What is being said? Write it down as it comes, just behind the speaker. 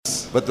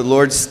But the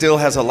Lord still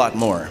has a lot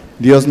more.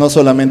 Dios no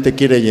solamente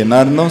quiere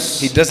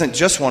llenarnos, He doesn't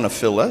just want to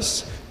fill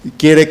us.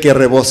 quiere que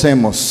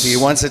rebosemos He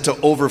wants it to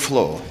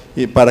overflow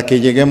y para que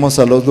lleguemos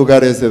a los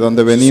lugares de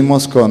donde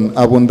venimos con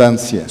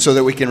abundancia. so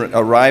that we can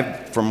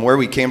arrive from where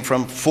we came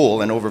from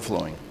full and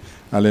overflowing.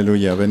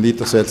 Aleluya,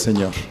 bendito sea el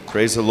Señor.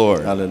 Praise the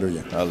Lord.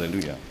 Aleluya.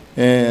 Hallelujah.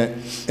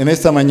 En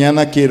esta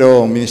mañana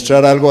quiero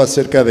ministrar algo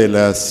acerca de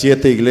las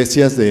 7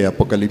 iglesias de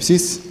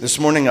Apocalipsis. This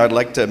morning I'd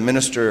like to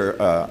minister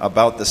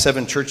about the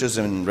 7 churches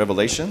in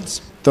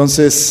Revelations.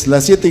 Entonces,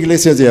 las 7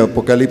 iglesias de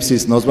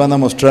Apocalipsis nos van a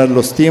mostrar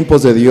los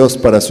tiempos de Dios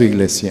para su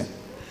iglesia.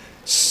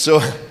 So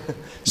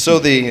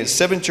the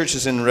 7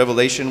 churches in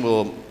Revelation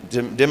will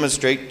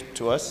demonstrate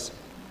to us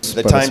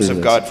the Para su times of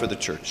iglesia. God for the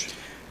church.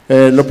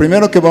 Lo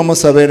primero que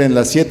vamos a ver en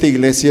las 7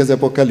 iglesias de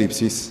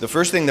Apocalipsis The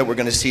first thing that we're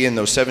going to see in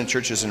those 7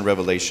 churches in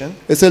Revelation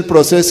es el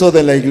proceso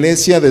de la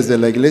iglesia desde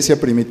la iglesia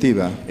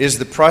primitiva is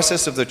the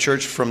process of the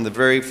church from the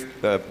very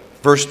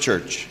first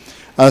church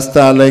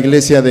hasta la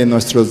iglesia de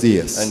nuestros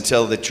días.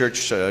 until the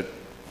church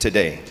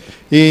today.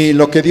 Y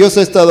lo que Dios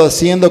ha estado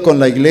haciendo con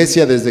la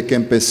iglesia desde que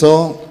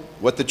empezó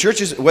What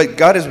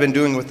God has been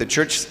doing with the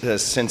church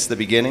since the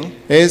beginning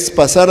es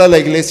pasar a la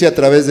iglesia a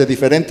través de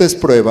diferentes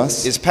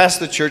pruebas is pass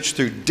the church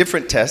through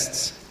different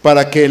tests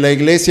para que la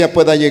iglesia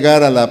pueda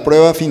llegar a la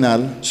prueba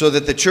final so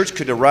that the church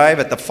could arrive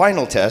at the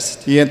final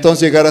test y entonces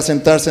llegar a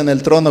sentarse en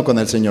el trono con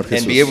el Señor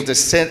and be able Jesús. to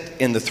sit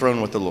in the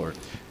throne with the Lord.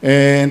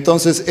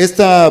 Entonces,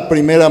 esta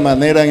primera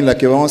manera en la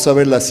que vamos a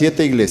ver las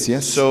 7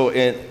 iglesias, So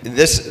in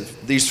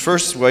these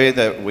first way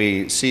that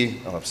we see,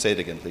 say it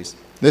again, please.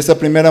 de esta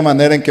primera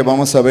manera en que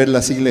vamos a ver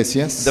las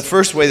iglesias, The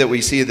first way that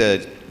we see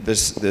the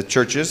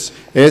churches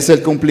es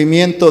el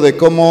cumplimiento de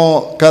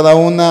cómo cada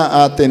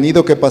una ha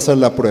tenido que pasar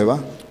la prueba,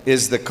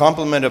 is the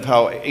complement of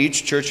how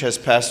each church has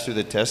passed through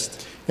the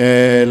test,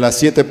 las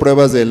 7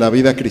 pruebas de la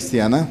vida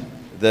cristiana.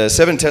 the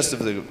 7 tests of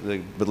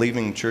the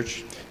believing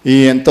church.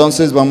 Y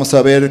entonces vamos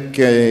a ver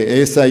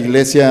que esa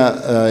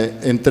iglesia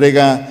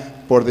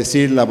entrega, por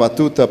decir, la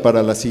batuta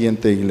para la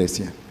siguiente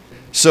iglesia.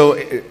 So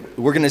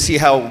we're going to see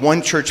how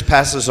one church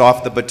passes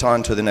off the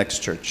baton to the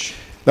next church.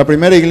 La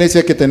primera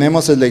iglesia que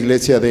tenemos es la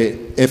iglesia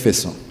de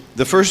Éfeso.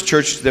 The first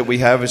church that we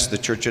have is the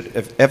church at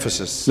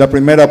Ephesus. La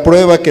primera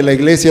prueba que la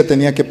iglesia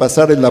tenía que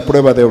pasar es la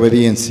prueba de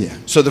obediencia.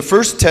 So the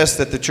first test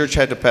that the church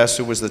had to pass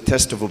through was the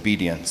test of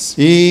obedience.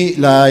 Y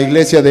la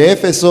iglesia de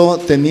Éfeso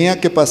tenía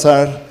que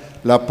pasar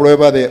la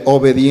prueba de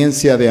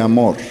obediencia de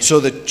amor. So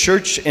the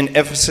church in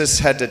Ephesus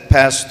had to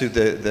pass through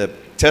the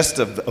test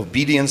of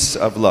obedience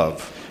of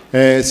love.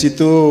 Si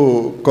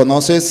tú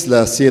conoces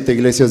las 7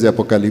 iglesias de If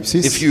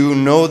Apocalipsis, you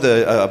know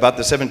about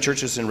the 7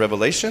 churches in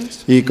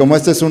Revelations, y como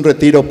este es un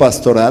retiro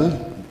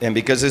pastoral, and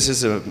because this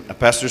is a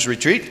pastor's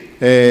retreat,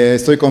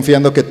 estoy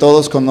confiando que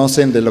todos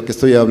conocen de lo que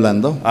estoy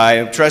hablando.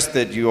 I trust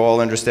that you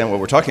all understand what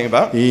we're talking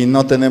about. Y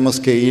no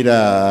tenemos que ir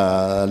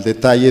al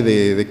detalle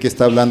de qué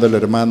está hablando el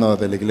hermano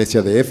de la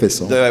iglesia de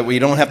Éfeso. We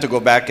don't have to go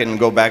back and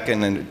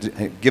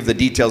give the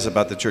details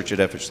about the church at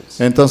Ephesus.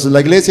 Entonces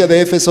la iglesia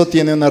de Éfeso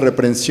tiene una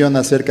reprensión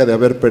acerca de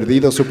haber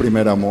perdido su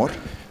primer amor.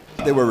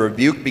 They were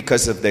rebuked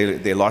because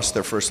they lost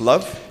their first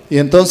love. Y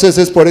entonces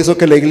es por eso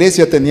que la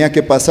iglesia tenía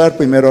que pasar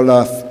primero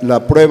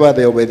la prueba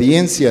de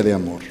obediencia de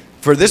amor.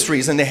 For this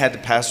reason, they had to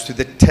pass through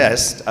the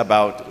test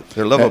about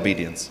their love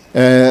obedience.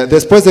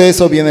 Después de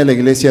eso viene la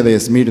iglesia de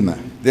Esmirna.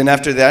 Then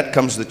after that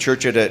comes the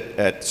church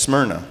at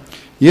Smyrna.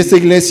 Y esta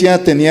iglesia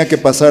tenía que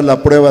pasar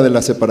la prueba de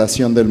la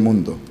separación del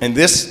mundo. And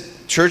this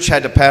church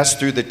had to pass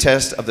through the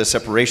test of the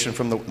separation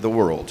from the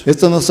world.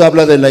 Esto nos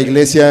habla de la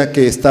iglesia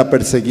que está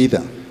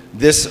perseguida.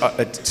 This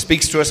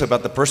speaks to us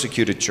about the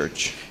persecuted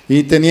church.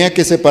 Y tenía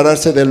que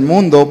separarse del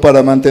mundo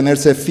para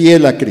mantenerse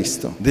fiel a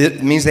Cristo.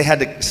 That means they had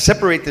to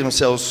separate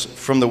themselves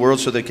from the world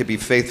so they could be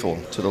faithful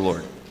to the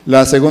Lord.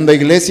 La segunda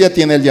iglesia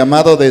tiene el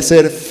llamado de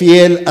ser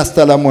fiel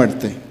hasta la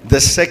muerte.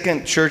 The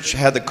second church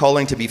had the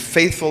calling to be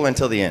faithful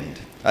until the end,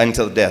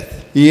 until death.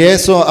 Y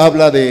eso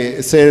habla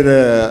de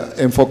ser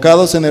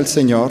enfocados en el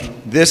Señor.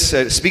 This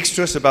speaks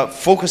to us about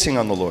focusing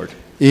on the Lord.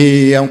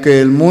 Y aunque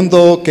el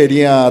mundo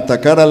quería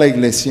atacar a la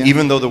iglesia,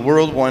 Even though the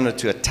world wanted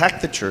to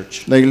attack the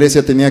church, la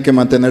iglesia tenía que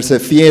mantenerse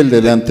fiel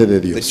delante de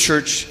the Dios.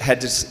 church had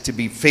to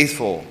be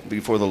faithful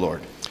before the Lord.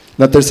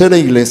 La tercera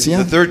The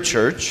iglesia, third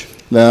church,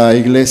 la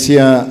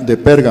iglesia de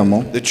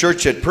Pérgamo, the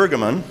church at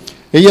Pergamon,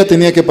 ella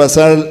tenía que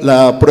pasar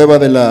la prueba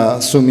de la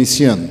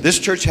sumisión. this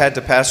church had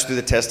to pass through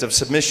the test of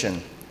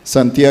submission.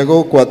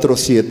 Santiago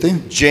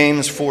 4:7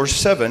 James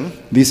 4:7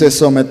 dice: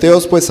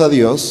 someteos pues a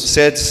Dios,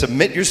 said,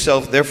 "Submit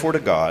yourself therefore to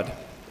God,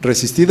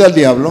 resistid al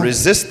diablo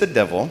resist the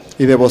devil,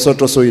 y de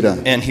vosotros huirá.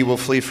 and he will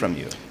flee from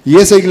you." Y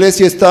esa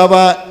iglesia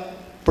estaba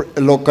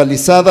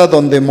localizada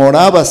donde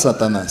moraba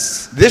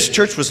Satanás. This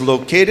church was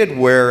located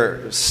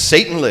where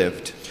Satan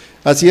lived.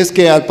 Así es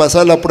que al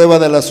pasar la prueba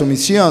de la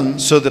sumisión,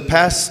 So to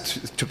pass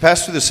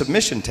through the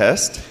submission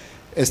test,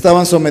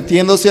 estaban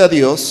sometiéndose a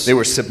Dios, they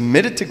were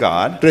submitted to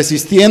God,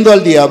 resistiendo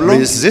al diablo,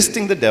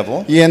 resisting the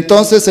devil, y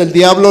entonces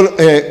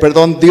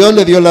Dios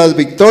le dio la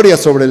victoria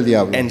sobre el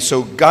diablo. and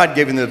so God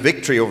gave them the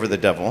victory over the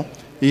devil.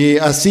 Y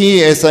así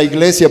esa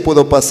iglesia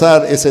pudo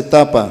pasar esa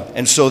etapa.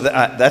 And so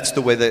that's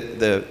the way that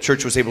the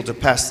church was able to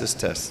pass this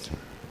test.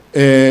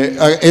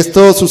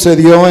 Esto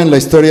sucedió en la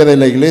historia de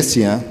la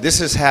iglesia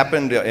This has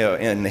happened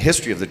in the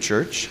history of the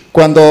church.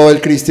 cuando el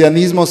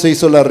cristianismo se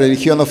hizo la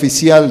religión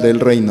oficial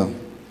del reino.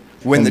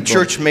 When the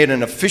church made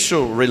an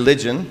official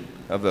religion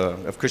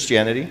of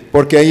Christianity,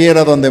 Porque ahí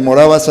era donde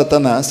moraba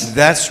Satanás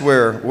that's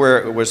where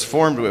it was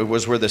formed, it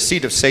was where the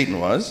seat of Satan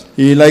was.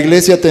 y la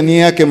iglesia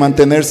tenía que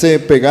mantenerse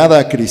pegada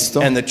a Cristo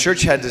And the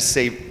church had to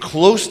stay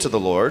close to the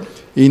Lord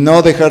y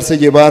no dejarse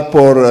llevar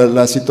por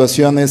las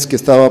situaciones que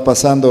estaba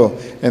pasando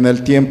en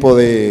el tiempo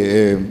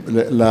de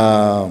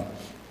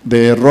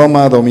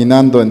Roma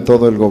dominando en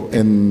todo el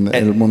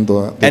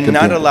mundo de and aquel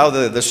not tiempo. allow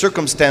the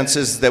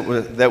circumstances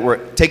that were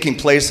taking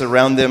place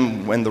around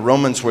them when the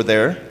Romans were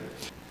there,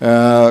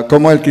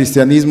 Cómo el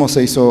cristianismo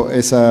se hizo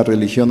esa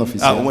religión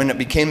oficial. when it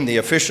became the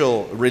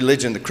official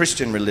religion, the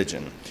Christian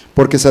religion,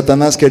 Porque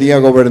Satanás quería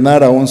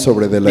gobernar aún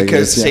sobre de la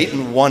because iglesia.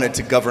 Satan wanted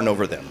to govern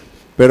over them.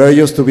 Pero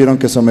ellos tuvieron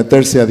que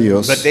someterse a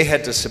Dios But they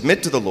had to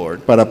submit to the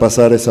Lord para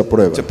pasar esa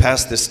prueba. to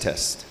pass this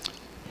test.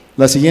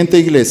 La siguiente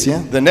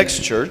iglesia The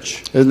next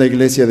church es la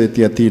iglesia de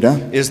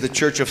Tiatira. is the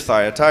church of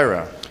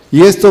Thyatira.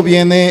 Y esto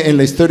viene en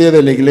la historia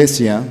de la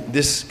iglesia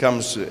This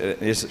comes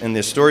is in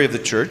the story of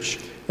the church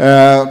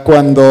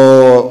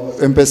cuando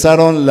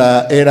empezaron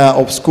la era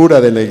oscura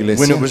de la when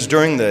iglesia. it was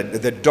during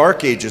the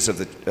dark ages of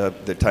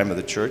the time of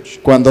the church,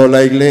 Cuando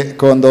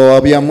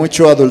había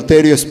mucho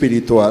adulterio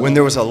espiritual when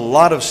there was a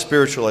lot of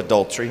spiritual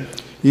adultery,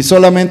 y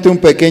solamente un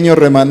pequeño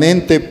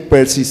remanente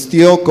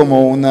persistió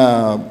como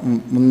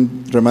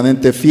un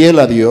remanente fiel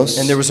a Dios.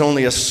 and there was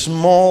only a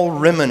small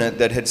remnant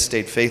that had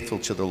stayed faithful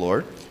to the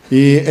Lord.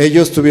 Y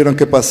ellos tuvieron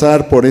que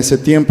pasar por ese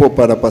tiempo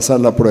para pasar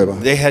la prueba.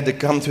 They had to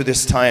come through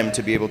this time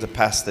to be able to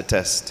pass the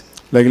test.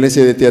 La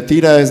iglesia de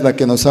Tiatira es la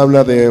que nos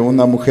habla de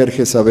una mujer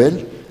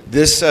Jezabel.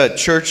 This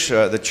church,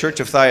 the church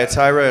of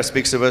Thyatira,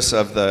 speaks of us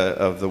of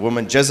the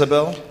woman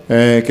Jezebel,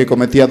 Que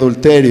cometía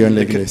adulterio en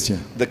la iglesia.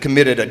 that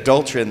committed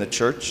adultery in the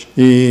church.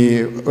 Y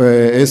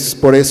es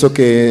por eso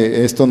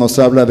que esto nos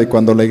habla de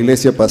cuando la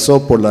iglesia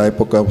pasó por la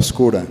época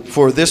oscura.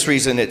 For this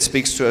reason, it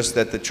speaks to us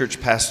that the church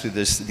passed through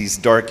these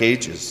dark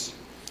ages.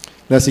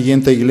 La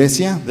siguiente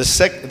iglesia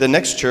The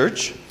next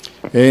church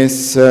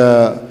es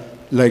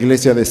la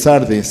iglesia de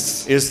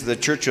Sardis. is the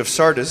church of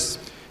Sardis.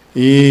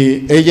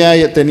 Y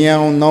ella tenía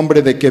un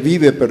nombre de que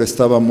vive, pero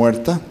estaba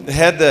muerta. It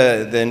had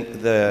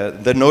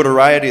the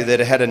notoriety that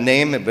it had a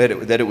name,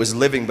 that it was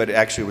living, but it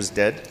actually was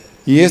dead.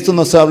 Y esto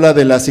nos habla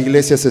de las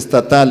iglesias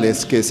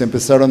estatales que se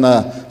empezaron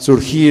a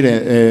surgir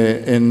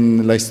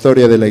en la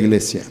historia de la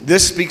iglesia.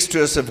 This speaks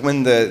to us of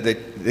when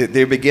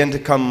they began to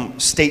come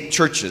state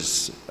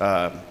churches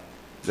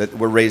that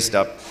were raised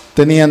up.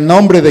 Tenían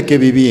nombre de que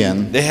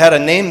vivían, They had a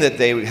name that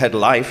they had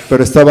life,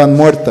 pero estaban but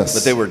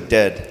muertas. they were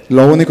dead.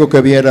 Lo único que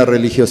había era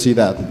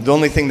religiosidad. The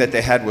only thing that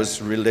they had was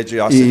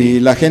religiosity. Y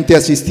la gente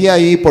asistía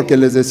ahí porque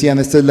les decían,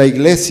 esta es la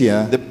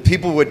iglesia, The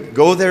people would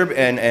go there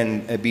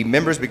and be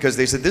members because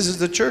they said, this is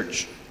the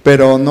church.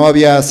 pero no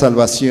había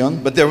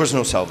salvación, But there was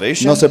no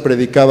salvation. no se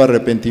predicaba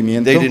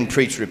arrepentimiento They didn't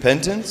preach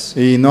repentance.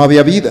 y no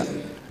había vida.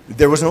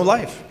 There was no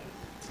life.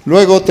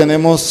 Luego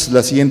tenemos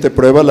la siguiente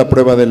prueba, la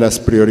prueba de las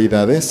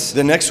prioridades.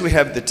 The next we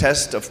have the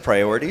test of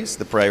priorities,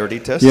 the priority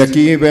test. Y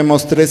aquí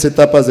vemos tres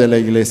etapas de la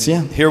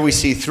iglesia. Here we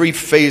see three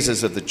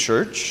phases of the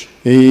church.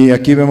 Y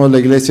aquí vemos la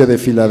iglesia de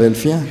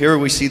Filadelfia, Here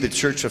we see the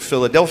church of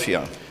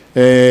Philadelphia.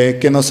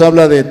 que nos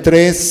habla de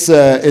tres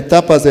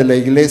etapas de la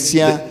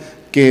iglesia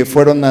que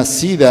fueron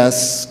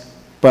nacidas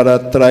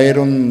para traer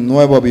un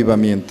nuevo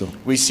avivamiento.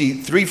 We see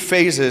three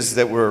phases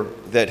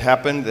that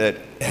happened that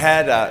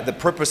had the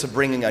purpose of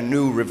bringing a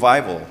new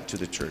revival to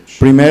the church.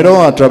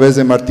 Primero, a través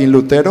de Martín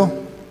Lutero,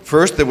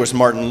 First, there was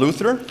Martin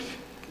Luther.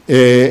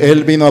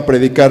 él vino a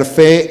predicar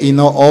fe y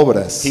no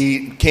obras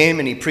He came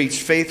and he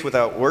preached faith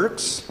without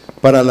works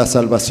para la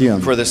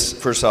salvación.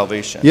 for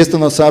salvation. Y esto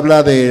nos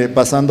habla de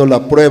pasando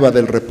la prueba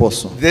del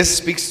reposo, This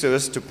speaks to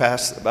us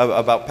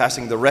about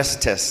passing the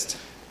rest test.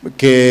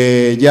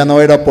 que ya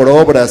no era por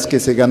obras que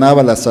se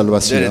ganaba la That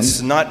salvación,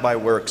 it's not by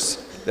works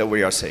that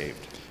we are saved.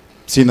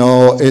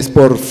 sino es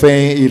por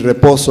fe y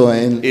reposo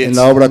en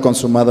la obra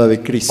consumada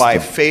de Cristo. By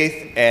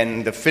faith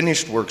and the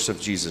finished works of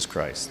Jesus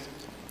Christ.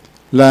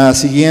 La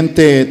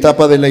siguiente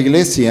etapa de la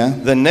iglesia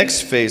The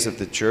next phase of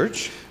the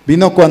church,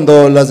 vino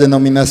cuando las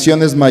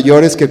denominaciones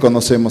mayores que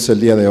conocemos el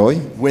día de hoy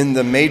when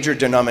the major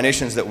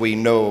denominations that we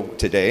know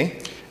today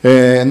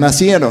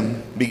nacieron,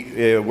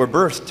 were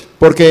birthed.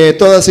 porque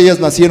todas ellas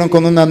nacieron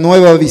con una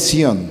nueva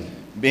visión.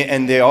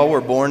 And they all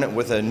were born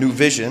with a new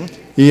vision.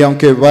 Y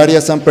aunque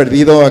varias han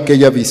perdido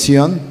aquella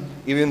visión,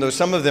 Even though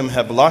some of them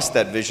have lost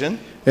that vision,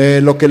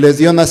 lo que les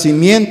dio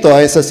nacimiento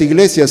a esas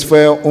iglesias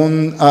fue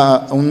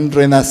un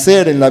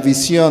renacer en la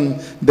visión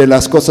de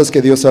las cosas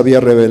que Dios había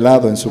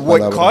revelado en su what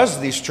palabra.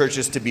 caused these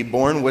churches to be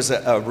born was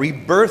a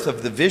rebirth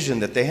of the vision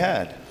that they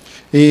had.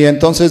 Y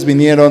entonces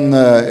vinieron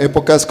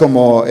épocas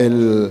como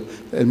el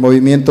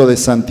movimiento de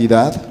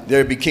santidad,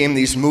 There became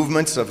these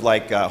movements of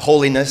like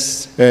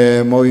holiness,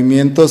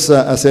 movimientos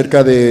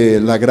acerca de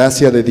la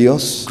gracia de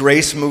Dios,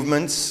 grace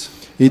movements.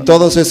 y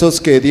todos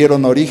esos que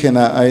dieron origen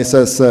a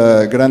esos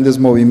grandes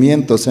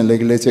movimientos en la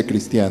iglesia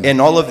cristiana.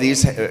 And all of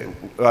these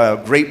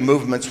great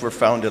movements were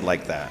founded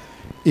like that.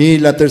 Y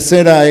la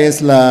tercera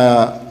es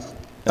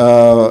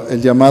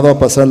el llamado a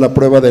pasar la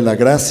prueba de la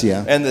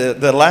gracia. And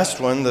the last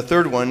one, the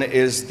third one,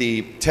 is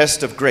the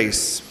test of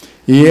grace.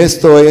 Y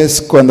esto es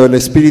cuando el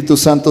Espíritu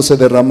Santo se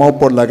derramó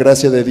por la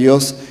gracia de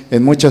Dios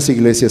en muchas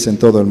iglesias en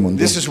todo el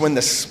mundo. This is when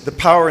the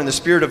power and the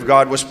Spirit of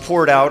God was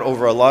poured out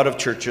over a lot of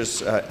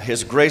churches.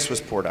 His grace was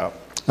poured out.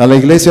 A la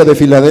iglesia de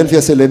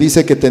Filadelfia se le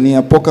dice que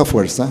tenía poca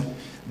fuerza,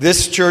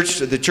 This church,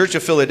 the Church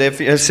of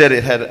Philadelphia, said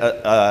it had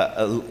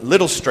a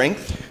little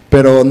strength,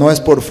 pero no es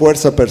por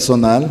fuerza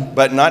personal,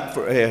 but not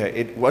for,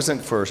 it wasn't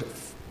for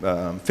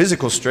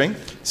physical strength,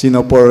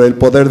 sino por el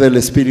poder del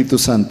Espíritu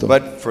Santo.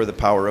 but for the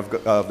power of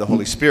the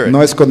Holy Spirit.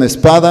 No es con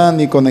espada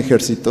ni con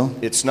ejército,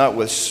 It's not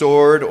with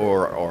sword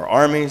or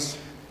armies,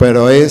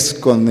 pero es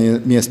con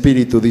mi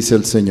espíritu, dice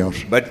el Señor.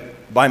 but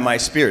by my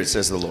Spirit,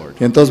 says the Lord.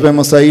 Entonces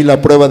vemos ahí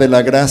la prueba de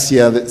la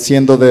gracia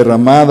siendo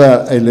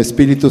derramada el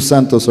Espíritu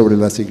Santo sobre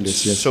las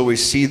iglesias. So we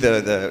see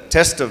the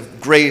test of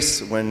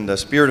grace when the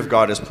Spirit of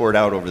God is poured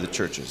out over the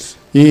churches.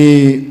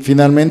 Y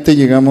finalmente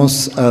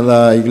llegamos a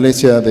la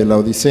iglesia de la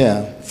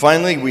Odisea.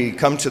 Finally, we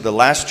come to the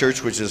last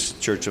church, which is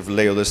Church of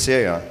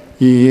Laodicea.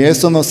 Y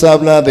esto nos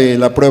habla de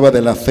la prueba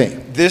de la fe.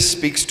 This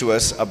speaks to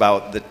us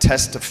about the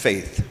test of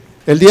faith.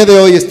 El día de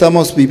hoy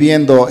estamos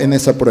viviendo en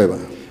esa prueba.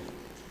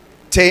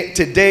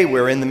 Today,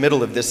 we're in the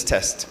middle of this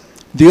test.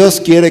 Dios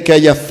quiere que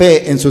haya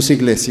fe en sus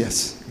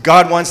iglesias.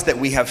 God wants that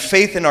we have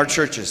faith in our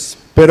churches.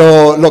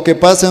 Pero lo que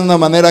pasa de una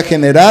manera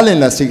general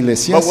en las But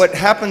iglesias what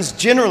happens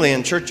generally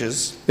in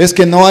churches, es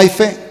que no hay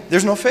fe.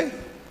 there's no faith.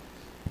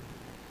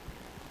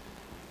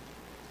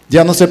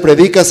 Ya no se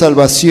predica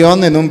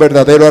salvación en un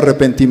verdadero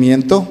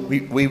arrepentimiento.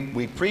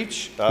 We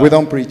preach. We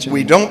don't preach.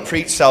 We don't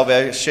preach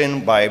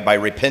salvation by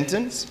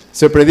repentance.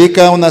 Se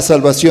predica una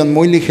salvación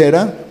muy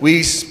ligera.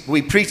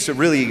 We preach a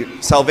really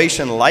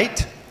salvation light.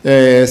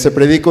 Se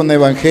predica un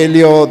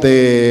evangelio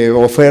de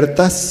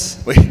ofertas.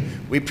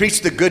 We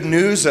preach the good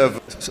news of,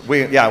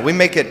 we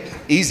make it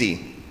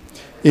easy.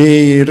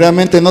 Y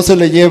realmente no se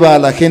le lleva a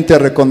la gente a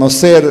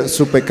reconocer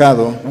su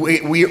pecado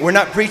We're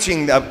not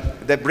preaching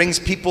that brings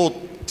people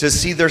to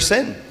see their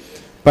sin,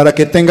 para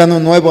que tengan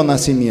un nuevo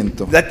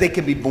nacimiento. that they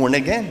can be born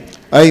again.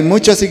 Hay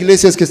muchas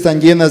iglesias que están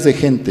llenas de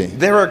gente,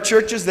 There are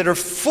churches that are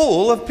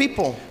full of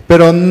people,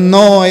 pero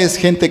no es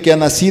gente que ha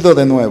nacido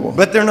de nuevo.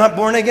 but they're not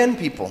born again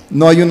people.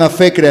 No hay una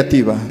fe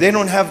creativa. They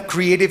don't have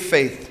creative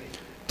faith.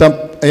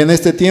 En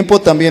este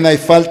tiempo también hay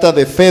falta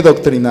de fe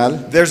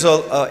doctrinal, There's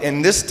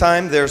in this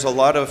time there's a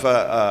lot of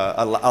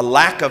a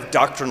lack of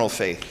doctrinal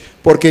faith,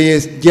 porque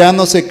ya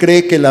no se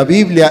cree que la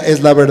Biblia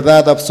es la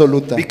verdad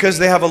absoluta. because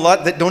they have a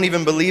lot that don't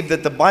even believe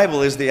that the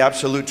Bible is the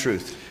absolute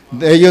truth.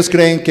 Ellos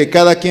creen que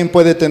cada quien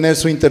puede tener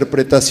su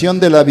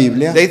interpretación de la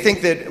Biblia, They think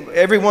that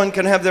everyone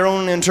can have their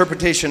own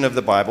interpretation of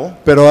the Bible,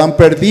 pero han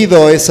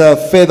perdido esa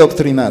fe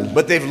doctrinal.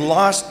 but they've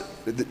lost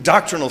the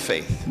doctrinal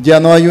faith. Ya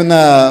no hay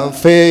una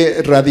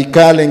fe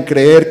radical en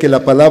creer que la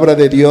palabra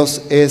de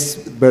Dios es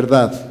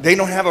verdad. They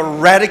don't have a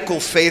radical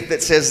faith that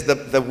says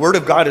the Word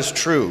of God is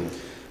true.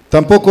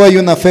 Tampoco hay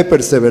una fe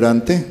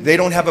perseverante, They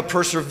don't have a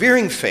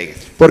persevering faith.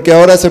 porque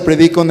ahora se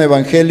predica un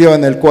evangelio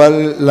en el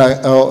cual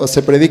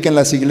se predica en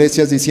las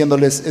iglesias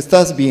diciéndoles,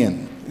 estás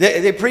bien.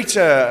 They preach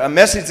a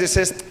message that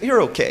says,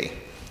 you're okay.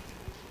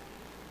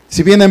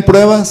 Si vienen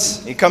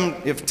pruebas,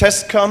 If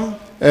tests come,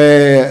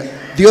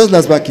 Dios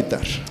las va a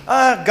quitar.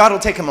 God will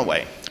take them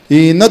away.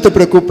 Y no te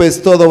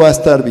preocupes, todo va a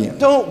estar bien.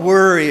 Don't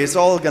worry, it's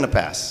all going to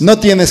pass. No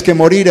tienes que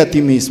morir a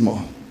ti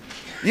mismo.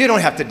 You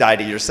don't have to die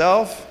to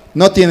yourself.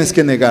 No tienes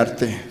que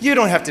negarte. You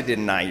don't have to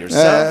deny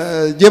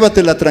yourself.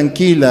 Llévatela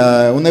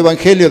tranquila, un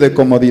evangelio de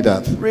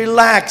comodidad.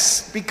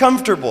 Relax, be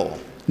comfortable.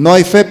 No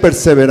hay fe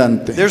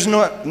perseverante. There's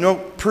no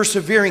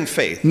persevering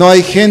faith. No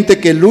hay gente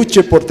que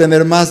luche por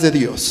tener más de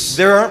Dios.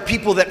 There aren't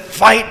people that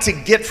fight to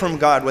get from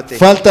God what they have.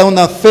 Falta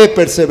una fe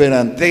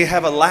perseverante. They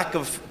have a lack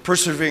of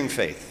persevering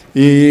faith.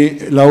 Y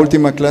la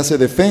última clase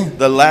de fe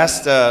The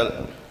last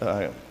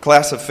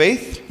class of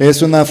faith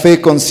es una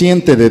fe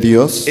consciente de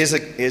Dios.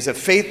 is a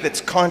faith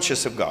that's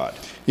conscious of God.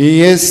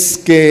 Y es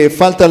que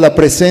falta la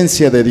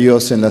presencia de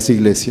Dios en las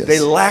iglesias. They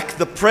lack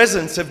the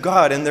presence of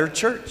God in their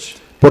church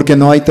Porque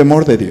no hay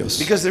temor de Dios.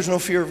 because there's no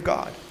fear of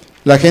God.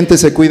 La gente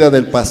se cuida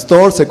del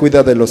pastor, se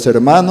cuida de los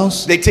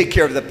hermanos. They take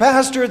care of the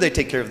pastor, they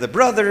take care of the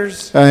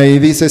brothers. Y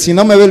dice, si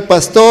no me ve el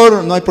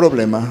pastor, no hay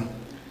problema.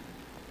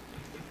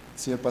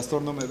 Si el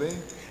pastor no me ve,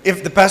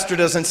 If the pastor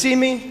doesn't see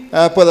me,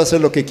 puedo hacer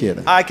lo que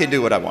quiera. I can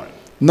do what I want.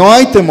 No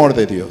hay temor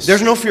de Dios.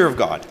 There's no fear of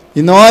God.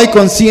 Y no hay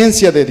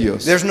conciencia de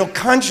Dios. There's no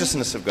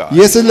consciousness of God. Y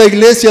esa es la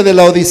iglesia de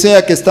la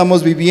Odisea que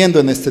estamos viviendo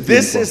en este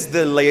This tiempo. is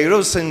the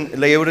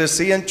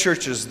Laodicean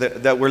churches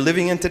that we're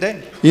living in today.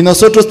 Y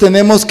nosotros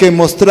tenemos que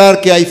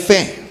mostrar que hay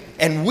fe.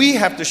 And we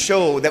have to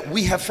show that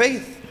we have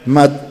faith.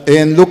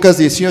 En Lucas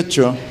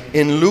 18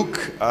 In Luke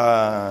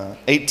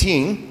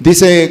 18,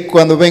 dice,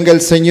 cuando venga el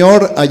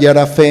Señor,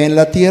 ¿hallará fe en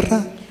la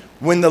tierra?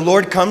 when the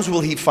Lord comes,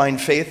 will he find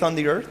faith on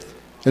the earth?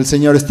 El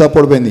Señor está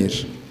por venir.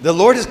 The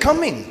Lord is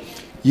coming.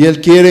 Y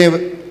Él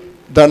quiere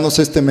darnos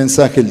este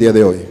mensaje el día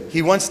de hoy.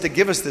 He wants to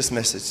give us this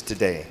message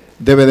today.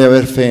 Debe de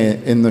haber fe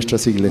en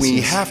nuestras We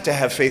iglesias. have to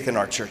have faith in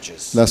our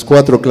churches. Las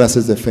 4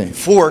 clases de fe,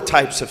 4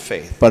 types of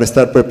faith para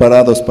estar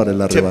preparados para el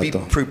to be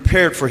arrebato.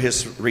 prepared for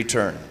his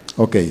return.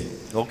 Ok,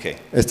 Okay,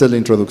 esta es la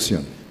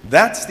introducción.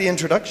 that's the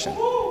introduction.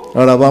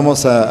 Ahora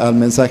vamos al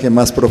mensaje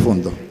más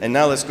profundo. And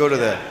now let's go to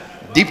the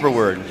deeper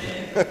word.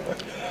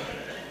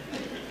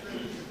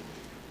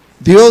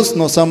 Dios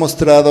nos ha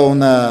mostrado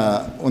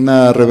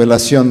una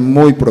revelación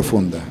muy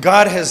profunda.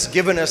 God has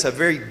given us a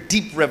very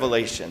deep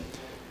revelation,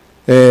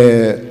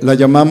 La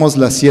llamamos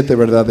las 7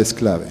 verdades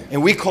clave.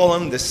 and we call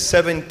them the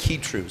 7 key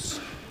truths.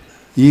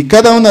 Y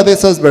cada una de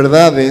esas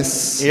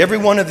verdades Every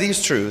one of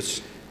these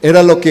truths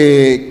era lo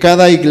que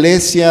cada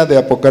iglesia de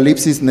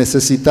Apocalipsis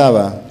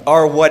necesitaba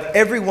are what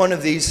every one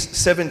of these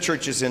 7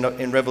 churches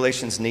in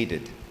Revelations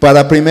needed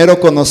para primero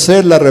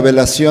conocer la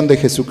revelación de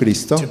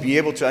Jesucristo, to be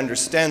able to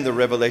understand the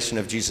revelation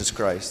of Jesus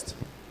Christ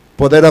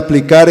poder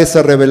aplicar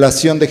esa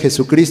revelación de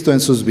Jesucristo en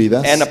sus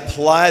vidas and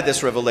apply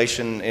this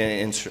revelation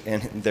in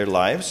their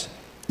lives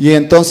y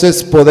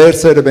entonces poder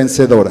ser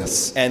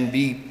vencedoras. and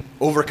be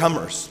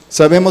overcomers.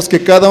 Sabemos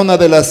que cada una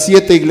de las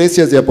 7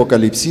 iglesias de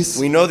Apocalipsis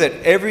We know that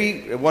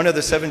every one of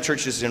the 7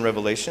 churches in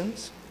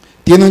Revelations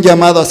tiene un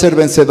llamado a ser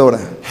vencedora,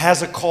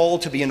 has a call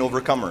to be an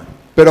overcomer.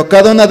 pero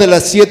cada una de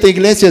las 7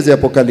 iglesias de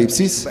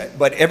Apocalipsis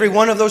But every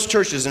one of those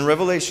churches in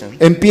Revelation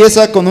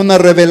empieza con una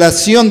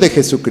revelación de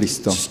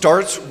Jesucristo.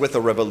 starts with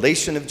a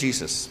revelation of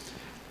Jesus.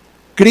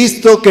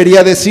 Cristo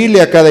quería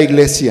decirle a cada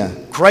iglesia,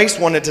 Christ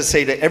wanted to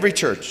say to every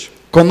church,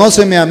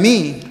 conóceme a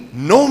mí,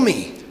 know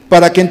me.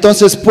 para que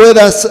entonces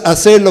puedas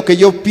hacer lo que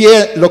yo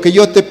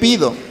te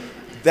pido.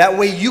 That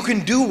way you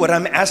can do what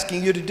I'm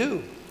asking you to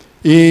do.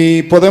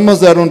 Y podemos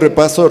dar un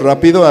repaso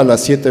rápido a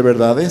las 7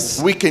 verdades.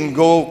 We can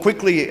go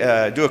quickly,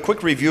 do a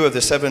quick review of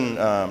the 7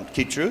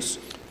 key truths.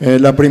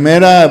 La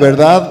primera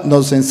verdad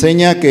nos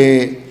enseña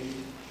que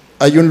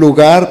hay un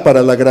lugar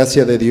para la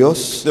gracia de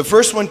Dios. The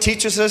first one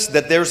teaches us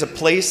that there's a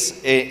place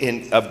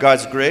of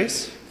God's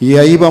grace. Y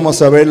ahí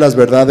vamos a ver las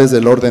verdades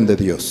del orden de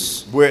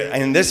Dios. Where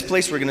in this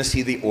place we're going to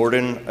see the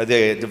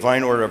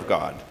divine order of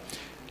God.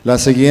 La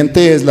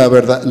siguiente es las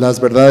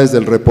verdades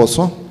del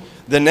reposo.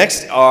 The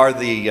next are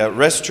the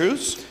rest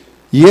truths.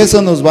 Y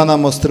eso nos van a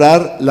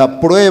mostrar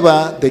la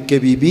prueba de que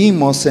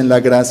vivimos en la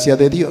gracia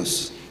de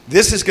Dios.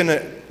 This is going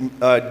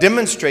to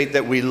demonstrate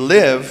that we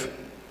live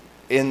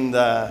in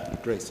the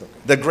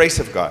grace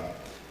of God.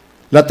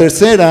 La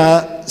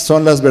tercera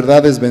son las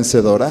verdades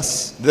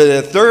vencedoras.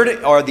 The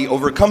third are the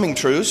overcoming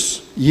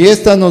truths. Y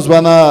estas nos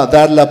van a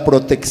dar la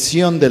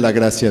protección de la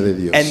gracia de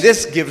Dios. And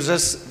this gives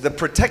us the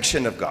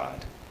protection of God,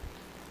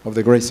 Of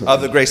the grace of of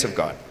God. the grace of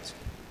God.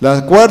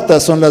 La cuarta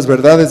son las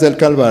verdades del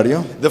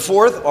Calvario. The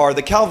fourth are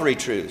the Calvary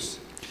truths.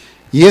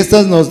 Y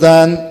estas nos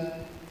dan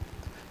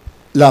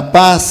la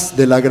paz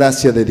de la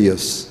gracia de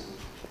Dios.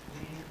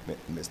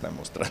 Me está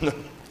mostrando.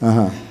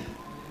 Ajá.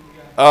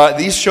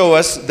 These show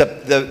us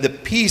the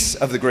peace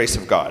of the grace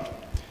of God.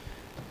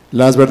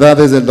 Las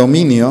verdades del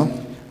dominio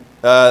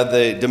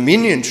The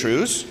dominion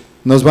truths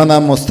nos van a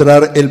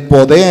mostrar el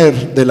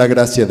poder de la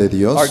gracia de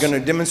Dios. are going to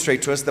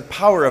demonstrate to us the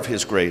power of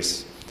His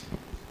grace.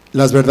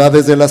 Las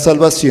verdades de la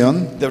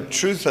salvación, The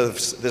truth of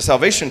the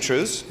salvation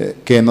truths,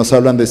 que nos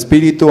hablan de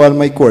espíritu,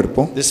 alma y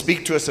cuerpo, they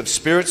speak to us of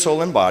spirit,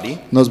 soul, and body,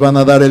 nos van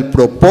a dar el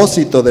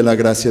propósito de la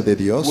gracia de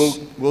Dios.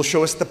 will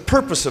show us the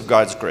purpose of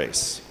God's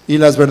grace. Y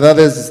las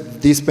verdades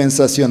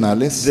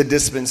dispensacionales The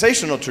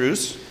dispensational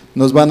truths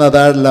nos van a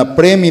dar la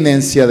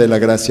preeminencia de la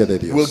gracia de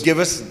will Dios. give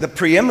us the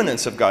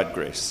preeminence of God's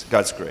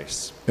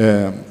grace.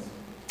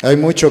 Hay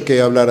mucho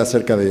que hablar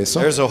acerca de eso,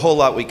 There's a whole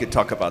lot we could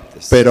talk about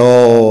this.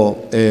 pero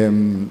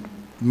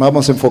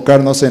vamos a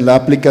enfocarnos en la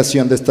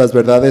aplicación de estas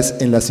verdades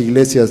en las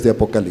iglesias de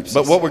Apocalipsis.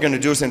 But what we're going to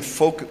do is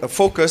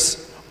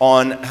focus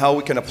on how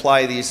we can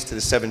apply these to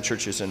the 7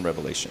 churches in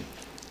Revelation.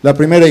 La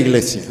primera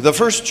iglesia, The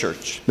first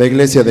church, la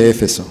iglesia de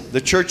Éfeso.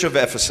 the church of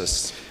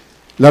Ephesus.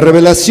 La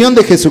revelación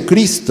de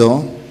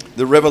Jesucristo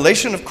The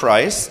revelation of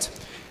Christ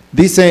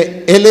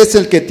dice, Él es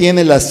el que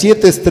tiene las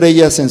 7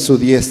 estrellas en su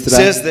diestra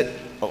says that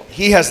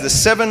he has the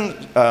 7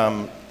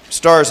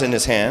 stars in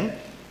his hand,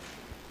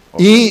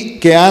 y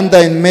que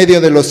anda en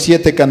medio de los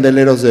 7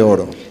 candeleros de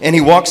oro. and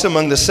he walks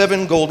among the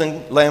 7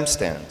 golden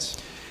lampstands.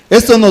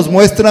 Esto nos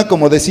muestra,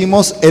 como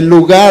decimos, el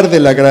lugar de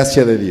la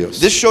gracia de Dios.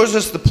 This shows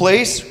us the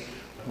place.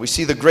 We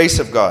see the grace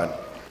of God.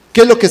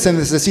 ¿Qué es lo que se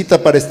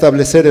necesita para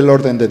establecer el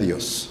orden de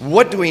Dios?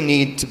 What do we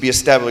need to be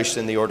established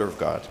in the order of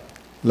God?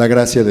 La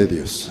gracia de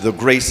Dios. The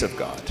grace of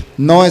God.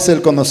 No es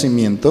el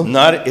conocimiento,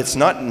 It's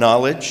not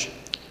knowledge.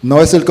 no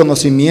es el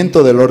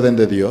conocimiento del orden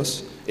de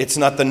Dios, It's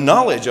not the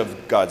knowledge of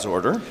God's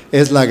order.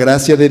 es la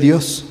gracia de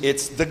Dios.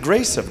 It's the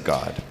grace of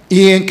God.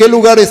 ¿Y en qué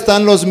lugar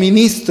están los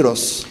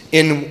ministros?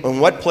 In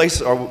what place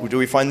do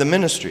we find the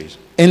ministries?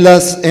 En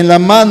la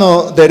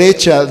mano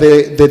derecha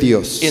de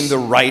Dios, In the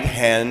right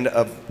hand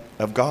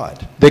of God,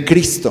 de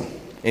Cristo.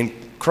 in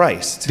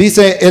Christ.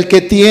 Dice, el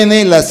que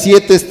tiene las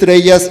 7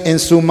 estrellas en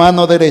su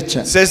mano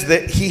derecha. It says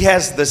that he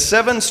has the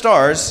 7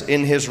 stars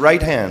in his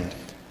right hand.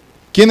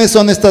 ¿Quiénes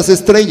son estas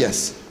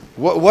estrellas?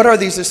 What are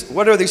these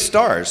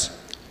stars?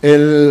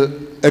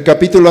 El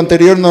capítulo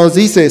anterior nos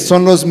dice,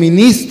 son los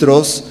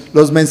ministros,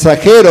 los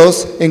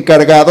mensajeros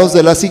encargados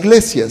de las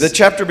iglesias. The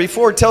chapter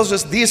before tells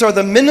us these are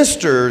the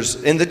ministers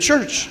in the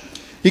church.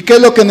 ¿Y qué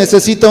es lo que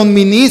necesita un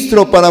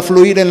ministro para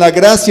fluir en la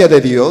gracia de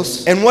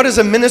Dios? And what does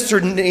a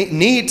minister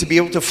need to be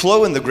able to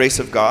flow in the grace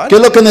of God? ¿Qué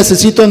es lo que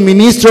necesita un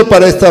ministro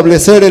para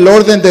establecer el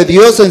orden de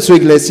Dios en su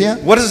iglesia?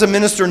 What does a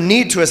minister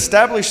need to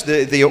establish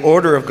the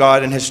order of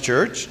God in his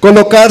church?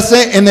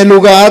 Colocarse en el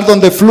lugar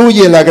donde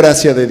fluye la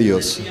gracia de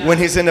Dios, When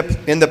he's in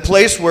the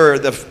place where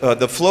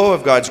the flow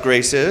of God's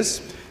grace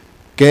is,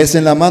 que es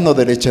en la mano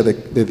derecha de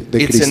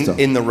it's Cristo.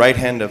 in the right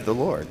hand of the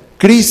Lord.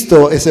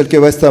 Cristo es el que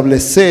va a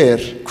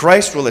establecer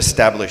Christ will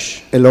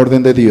establish el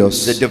orden de the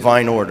Dios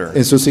divine order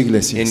en sus in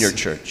iglesias. your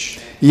church.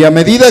 Y a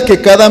medida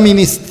que cada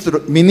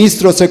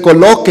ministro se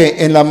coloque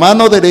en la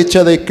mano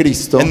derecha de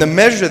Cristo, And the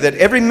measure that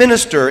every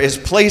minister is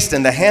placed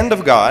in the hand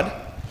of God,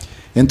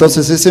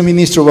 entonces ese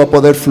ministro va a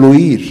poder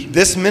fluir.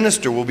 this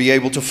minister will be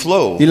able to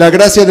flow. Y la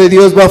gracia de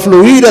Dios va a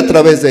fluir a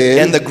través de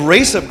And él the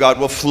grace of God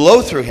will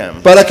flow through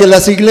him para que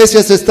las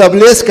iglesias se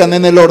establezcan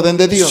en el orden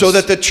de Dios. so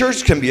that the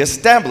church can be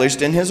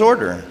established in his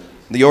order,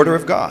 the order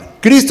of God.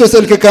 Cristo es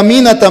el que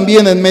camina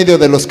también en medio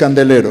de los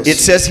candeleros. It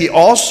says he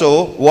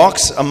also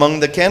walks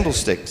among the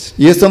candlesticks.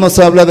 Y esto nos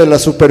habla de la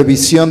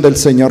supervisión del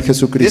Señor This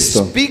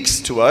Jesucristo,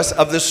 speaks to us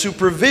of the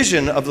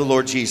supervision of the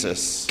Lord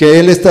Jesus. que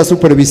Él está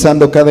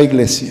supervisando cada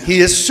iglesia. He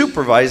is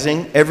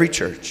supervising every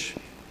church.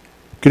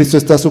 Cristo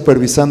está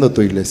supervisando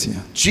tu iglesia.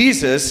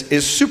 Jesus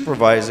is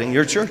supervising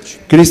your church.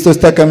 Cristo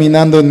está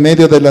caminando en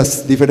medio de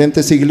las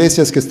diferentes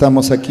iglesias que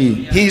estamos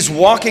aquí. He's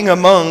walking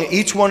among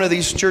each one of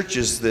these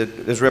churches that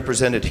is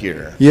represented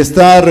here. Y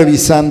está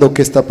revisando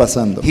qué está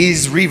pasando.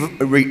 He's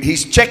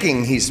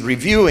checking, he's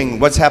reviewing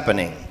what's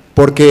happening.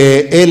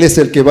 Porque Él es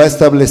el que va a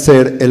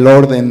establecer el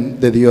orden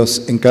de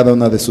Dios en cada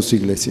una de sus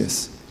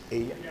iglesias.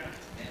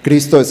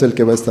 Cristo es el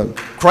que va a establecer.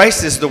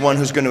 Christ is the one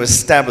who's going to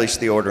establish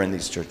the order in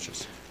these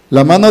churches.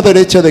 La mano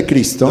derecha de The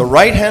Cristo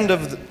right hand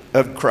of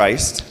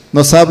Christ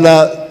nos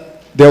habla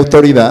de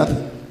autoridad,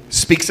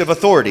 speaks of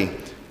authority,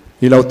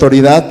 y la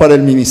autoridad para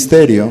el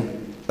ministerio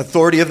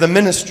authority of the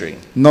ministry.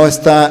 no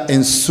está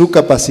en su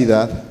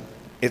capacidad,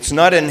 It's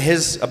not in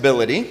his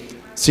ability,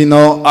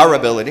 sino our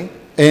ability,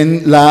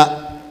 en la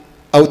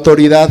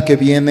autoridad que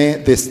viene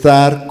de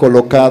estar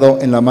colocado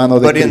en la mano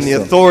de but in the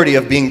Cristo, authority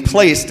of being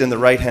placed in the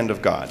right hand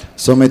of God,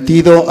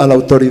 sometido a la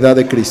autoridad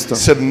de Cristo.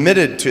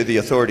 submitted to the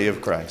authority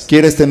of Christ.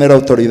 ¿Quieres tener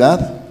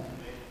autoridad?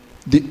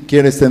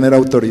 ¿Quieres tener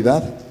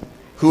autoridad?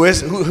 Who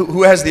has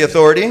the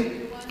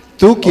authority?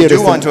 Tú Or do quieres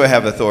you want to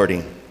have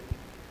authority?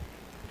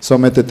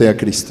 sométete a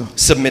Cristo.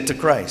 Submit to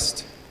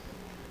Christ.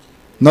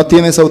 ¿No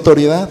tienes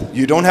autoridad?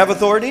 You don't have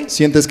authority?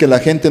 ¿Sientes que la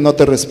gente no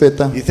te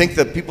respeta? You think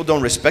that people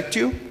don't respect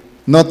you?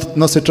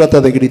 No se trata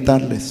de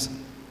gritarles.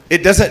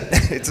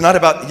 It's not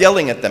about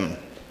yelling at them.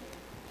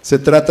 Se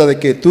trata de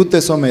que tú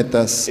te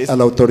sometas a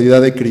la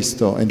autoridad de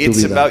Cristo en tu It's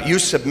vida. about you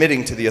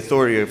submitting to the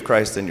authority of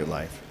Christ in your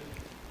life.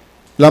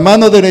 La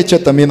mano derecha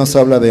también nos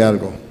habla de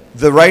algo.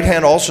 The right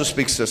hand also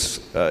speaks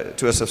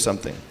to us of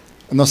something.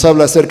 Nos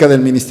habla acerca del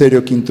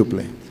ministerio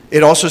quíntuple.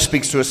 It also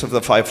speaks to us of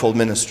the fivefold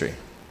ministry.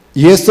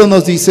 Y esto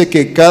nos dice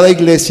que cada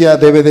iglesia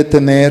debe de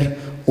tener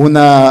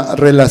una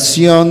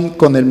relación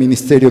con el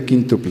ministerio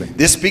quíntuple.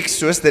 This speaks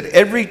to us that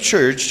every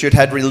church should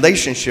have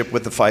relationship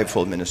with the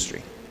fivefold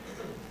ministry.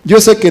 Yo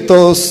sé que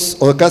todos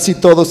o casi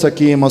todos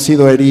aquí hemos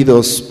sido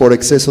heridos por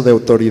exceso de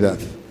autoridad.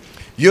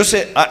 You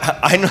say,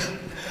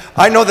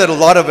 I know that a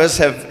lot of us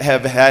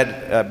have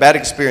had bad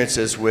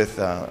experiences with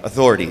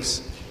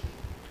authorities.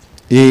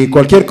 Y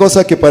cualquier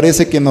cosa que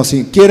parece que nos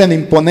quieren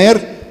imponer,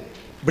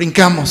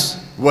 brincamos.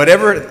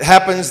 Whatever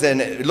happens,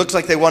 then it looks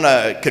like they want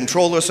to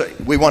control us.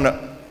 We want to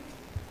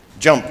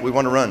jump. We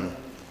want to run.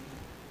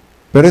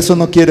 Pero eso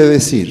no quiere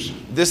decir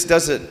This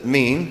doesn't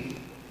mean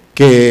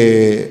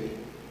que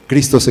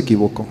Cristo se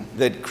equivocó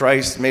that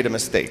Christ made a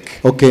mistake.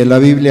 o que la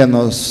Biblia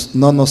no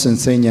nos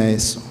enseña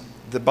eso.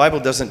 The Bible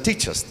doesn't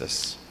teach us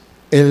this.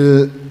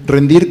 El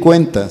rendir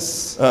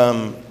cuentas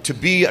To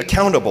be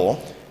accountable,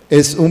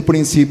 es un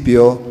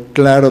principio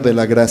claro de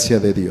la gracia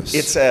de Dios.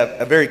 it's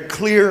a very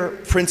clear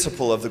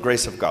principle of the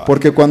grace of God.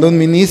 Porque cuando un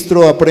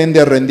ministro aprende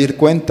a rendir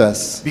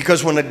cuentas,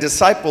 Because when a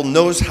disciple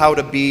knows how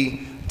to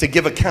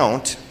give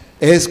account,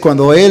 es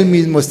cuando Él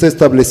mismo está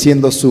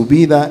estableciendo su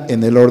vida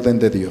en el orden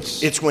de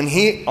Dios. It's when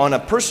he, on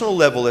a personal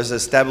level, is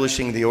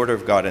establishing the order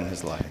of God in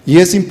his life. Y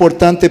es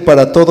importante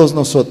para todos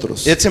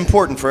nosotros, It's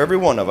important for every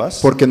one of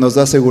us porque nos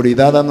da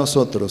seguridad a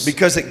nosotros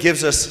because it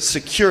gives us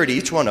security,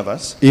 each one of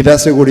us, y da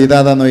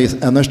seguridad a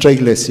nuestra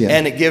iglesia,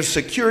 and it gives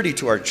security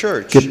to our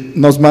church que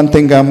nos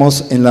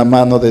mantengamos en la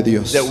mano de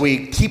Dios. that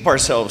we keep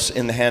ourselves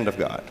in the hand of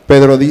God.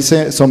 Pedro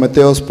dice,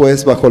 someteos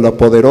pues bajo la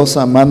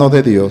poderosa mano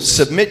de Dios.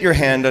 Submit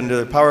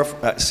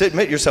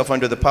yourself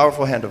under the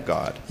powerful hand of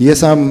God. Y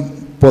esa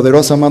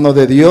poderosa mano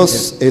de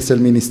Dios es el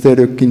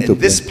ministerio And quíntuple.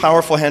 this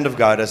powerful hand of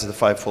God is the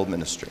fivefold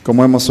ministry.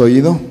 Como hemos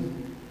oído,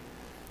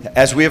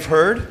 As we have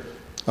heard,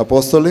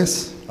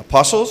 apóstoles,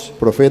 apostles,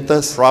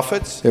 profetas,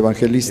 prophets,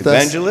 evangelistas,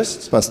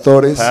 evangelists,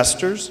 pastores,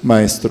 pastors,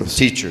 maestros.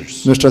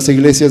 teachers. Nuestras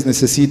iglesias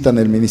necesitan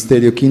el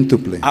ministerio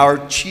quíntuple.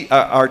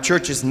 Our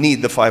churches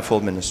need the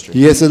fivefold ministry.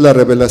 Y esa es la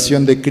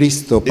revelación de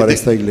Cristo para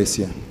esta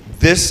iglesia.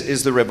 This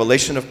is the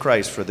revelation of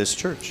Christ for this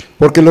church.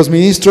 Porque los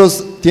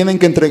ministros tienen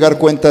que entregar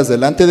cuentas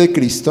delante de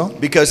Cristo,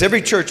 Because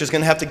every church is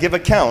going to have to give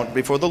account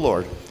before the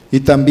Lord.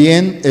 y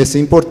también es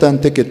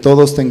importante que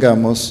todos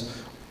tengamos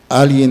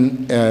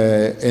alguien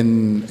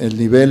en el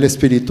nivel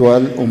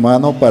espiritual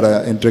humano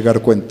para entregar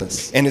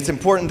cuentas. And it's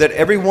important that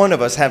every one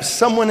of us have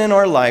someone in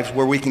our lives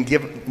where we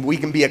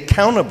can be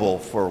accountable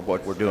for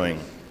what we're doing.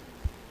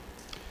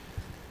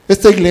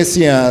 Esta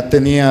iglesia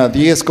tenía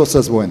 10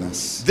 cosas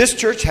buenas This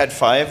church had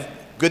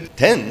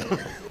 10.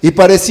 y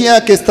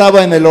parecía que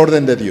estaba en el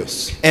orden de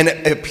Dios. And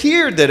it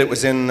appeared that it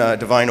was in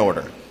divine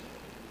order.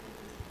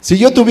 Si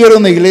yo tuviera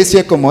una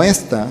iglesia como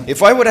esta,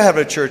 If I would have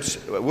a church,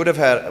 would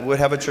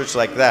have a church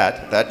like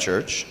that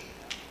church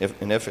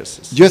in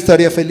Ephesus, yo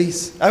estaría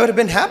feliz. I would have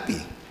been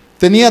happy.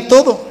 Tenía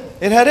todo: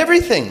 It had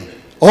everything: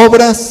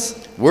 obras,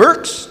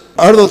 works,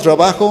 arduo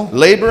trabajo,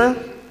 labor,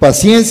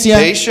 paciencia.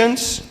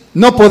 patience.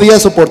 No podía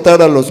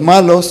soportar a los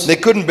malos. They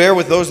couldn't bear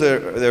with those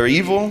that are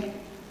evil.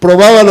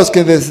 Probaba a los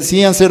que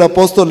decían ser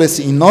apóstoles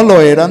y no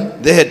lo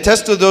eran. They had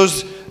tested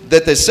those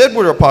that they said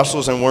were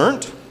apostles and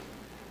weren't,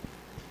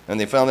 and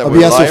they found that were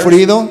Había liars.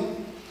 sufrido,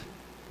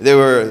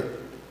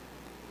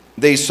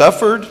 They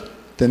suffered.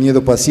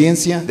 tenido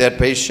paciencia, They had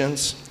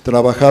patience.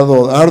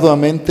 trabajado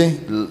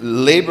arduamente,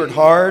 Labored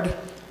hard.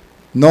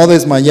 no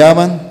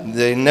desmayaban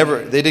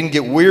They didn't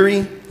get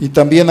weary, y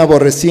también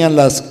aborrecían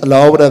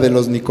la obra de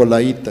los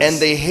nicolaítas. and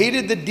they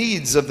hated the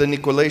deeds of the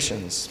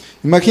Nicolaitans.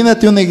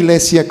 Imagínate una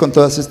iglesia con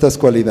todas estas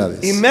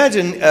cualidades.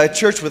 Imagine a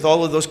church with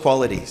all of those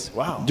qualities.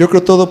 Wow. Yo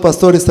creo que todo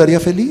pastor estaría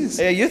feliz.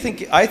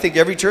 I think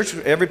every church,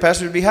 every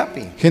pastor would be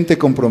happy. Gente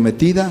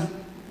comprometida,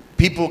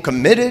 People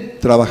committed,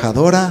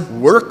 trabajadora,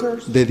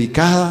 workers,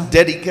 dedicada,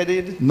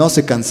 dedicated, no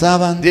se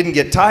cansaban, didn't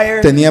get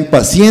tired, tenían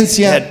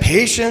paciencia, had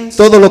patience.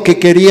 todo lo que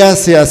quería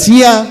se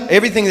hacía.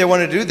 Everything they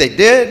wanted to do, they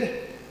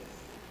did.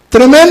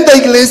 Tremenda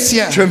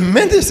iglesia.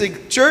 Tremendous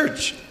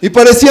church. Y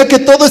parecía que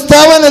todo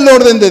estaba en el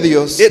orden de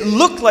Dios. It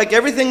looked like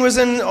everything was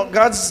in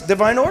God's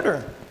divine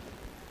order.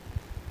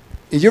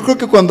 Y yo creo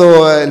que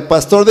cuando el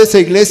pastor de esa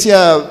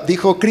iglesia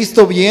dijo,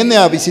 Cristo viene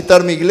a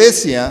visitar mi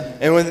iglesia,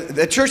 And when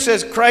the church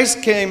says Christ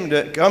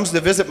comes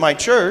to visit my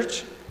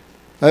church,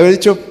 haber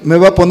dicho, me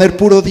va a poner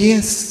puro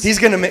 10. he's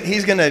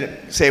gonna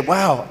say,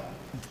 wow,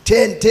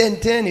 10, 10,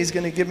 10. He's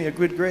gonna give me a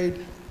good grade.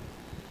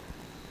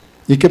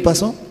 ¿Y qué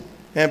pasó?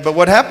 But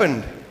what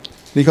happened?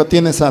 Dijo,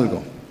 tienes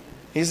algo.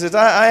 He says,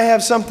 I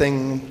have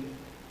something.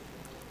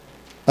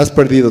 Has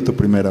perdido tu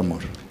primer amor.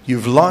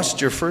 You've lost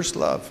your first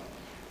love.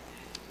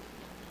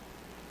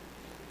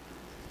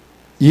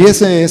 Y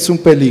ese es un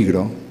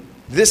peligro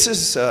This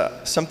is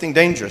something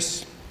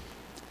dangerous.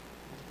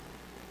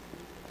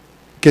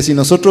 que si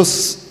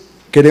nosotros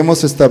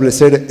queremos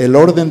establecer el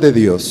orden de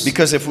Dios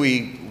Because if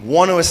we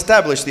want to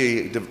establish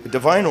the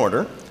divine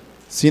order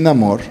sin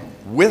amor,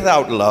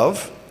 without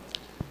love,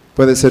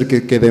 puede ser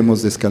que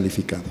quedemos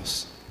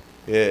descalificados.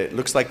 it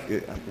looks like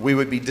we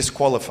would be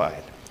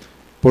disqualified.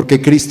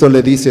 Porque Cristo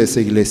le dice a esa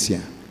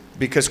iglesia,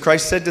 Because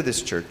Christ said to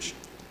this church,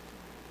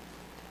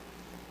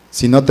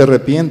 si no te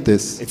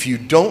arrepientes if you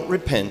don't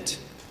repent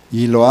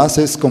y lo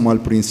haces como al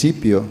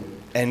principio,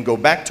 and go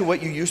back to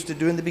what you used to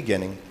do in the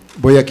beginning,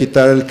 voy a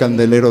quitar el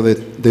candelero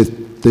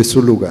de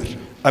su lugar.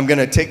 I'm going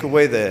to take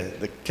away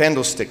the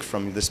candlestick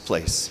from this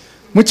place.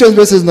 Muchas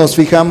veces nos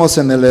fijamos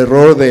en el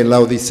error de la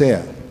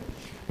Odisea,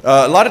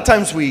 A lot of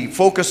times we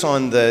focus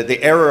on the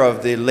error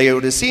of the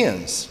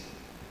Laodiceans.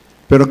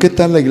 pero ¿qué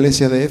tal la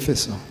iglesia de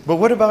Éfeso? But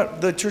what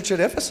about the church at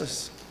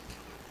Ephesus?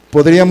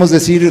 Podríamos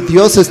decir,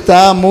 Dios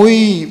está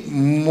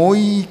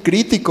muy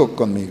crítico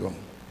conmigo.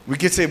 We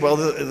could say, well,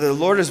 the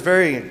Lord is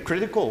very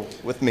critical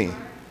with me,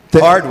 Te-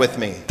 hard with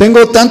me.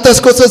 Tengo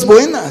tantas cosas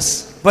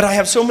buenas. But I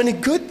have so many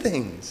good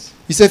things.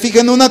 Y se fija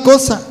en una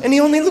cosa, And he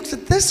only looks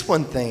at this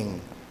one thing.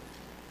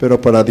 pero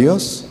para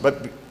Dios,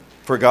 But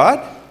for God,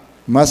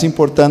 más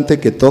importante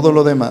que todo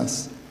lo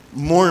demás,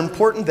 more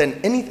important than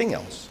anything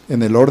else,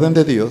 en el orden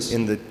de Dios,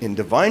 in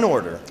divine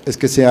order, es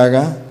que se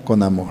haga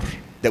con amor.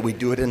 that we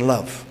do it in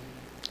love.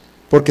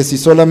 Porque si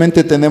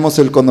solamente tenemos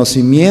el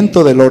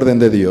conocimiento del orden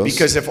de Dios,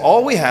 Because if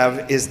all we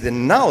have is the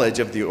knowledge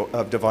of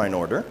divine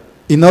order,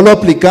 y no lo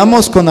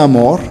aplicamos con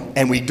amor,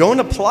 and we don't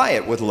apply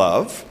it with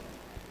love,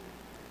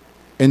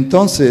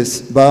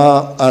 entonces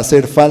va a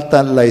hacer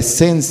falta la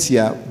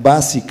esencia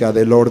básica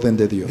del orden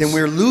de Dios, then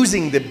we're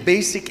losing the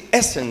basic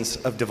essence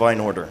of divine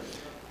order,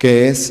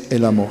 que es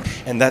el amor.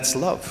 and that's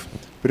love.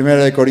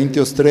 Primera de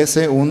Corintios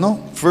 13, 1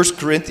 1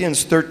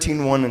 Corinthians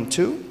 13, 1 and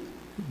 2.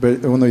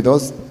 y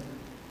 2,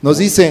 nos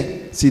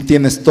dice, si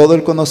tienes todo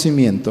el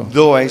conocimiento,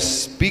 Though I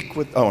speak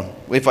with,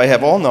 if I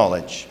have all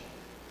knowledge,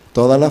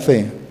 toda la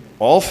fe,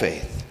 all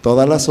faith,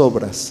 todas las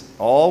obras,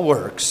 all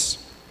works,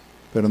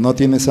 pero no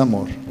tienes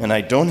amor, and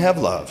I don't have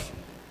love,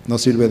 no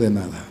sirve de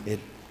nada.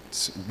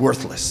 it's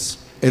worthless.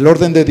 El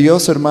orden de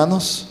Dios,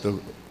 hermanos,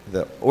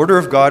 The order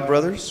of God,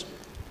 brothers,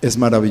 es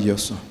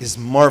maravilloso. is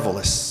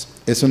marvelous.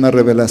 Es una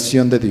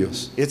revelación de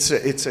Dios, It's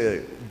a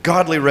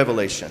godly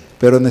revelation.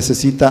 pero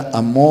necesita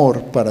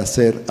amor para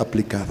ser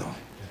aplicado.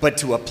 But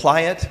to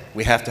apply it,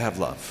 we have to have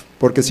love.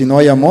 Porque si no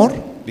hay amor,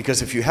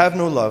 Because if you have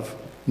no love,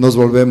 nos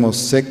volvemos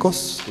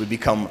secos, we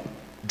become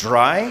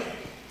dry,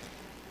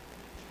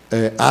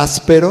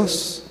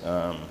 ásperos,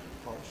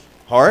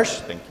 harsh,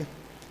 thank you,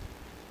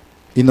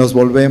 y nos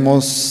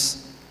volvemos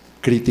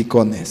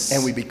criticones.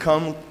 and we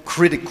become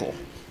critical.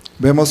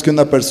 Vemos que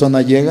una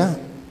persona llega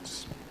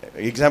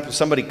Example,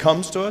 somebody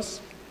comes to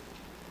us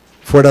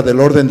fuera del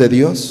orden de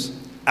Dios,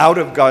 out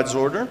of God's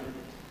order,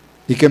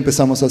 ¿y qué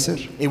empezamos a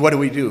hacer? and what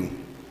do?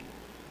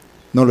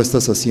 No lo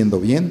estás haciendo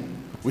bien,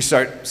 We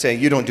start saying,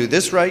 you don't do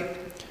this right,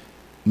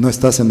 no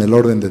estás en el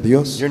orden de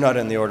Dios, you're not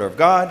in the order of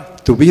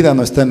God, tu vida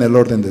no está en el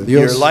orden de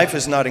your Dios, life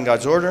is not in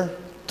God's order,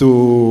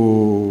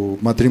 tu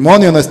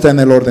matrimonio no está en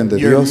el orden de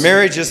your Dios,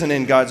 marriage isn't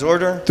in God's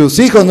order, tus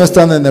hijos no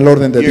están en el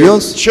orden de your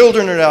Dios,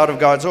 children are out of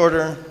God's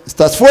order,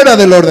 estás fuera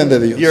del orden de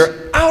Dios.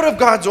 you're out of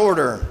God's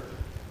order.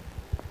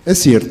 Es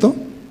cierto,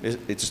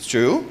 It's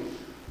true,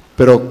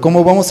 pero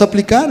 ¿cómo vamos a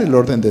aplicar el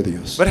orden de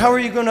Dios? but how are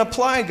you going to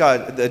apply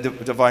God, the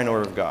divine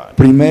order of God?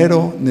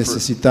 Primero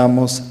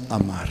necesitamos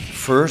amar.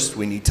 First,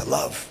 we need to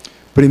love.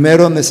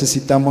 Primero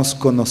necesitamos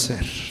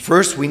conocer.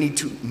 First, we need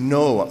to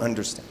know,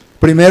 understand.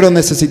 Primero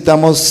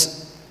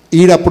necesitamos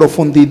ir a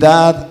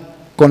profundidad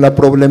con la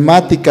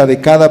problemática de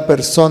cada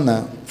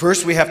persona.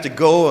 First, we have to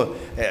go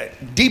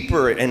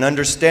deeper in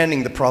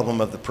understanding the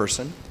problem of the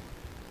person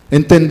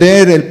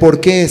Entender el por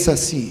qué es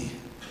así.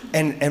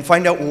 and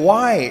find out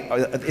why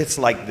it's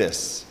like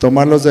this.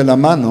 Tomarlos de la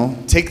mano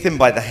Take them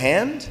by the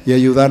hand y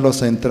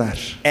ayudarlos a entrar.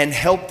 and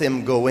help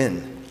them go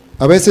in.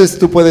 A veces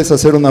tú puedes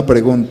hacer una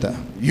pregunta.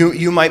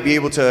 You might be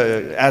able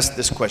to ask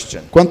this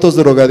question. ¿Cuántos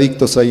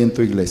drogadictos hay en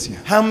tu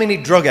iglesia? How many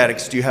drug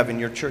addicts do you have in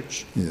your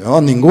church? No,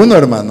 ninguno,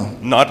 hermano.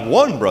 Not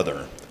one,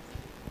 brother.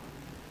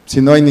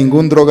 Si no hay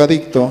ningún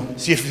drogadicto,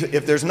 See,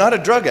 if there's not a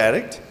drug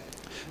addict,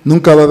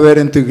 nunca va a haber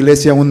en tu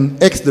iglesia un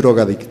ex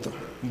drogadicto,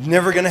 you're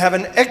never going to have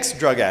an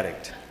ex-drug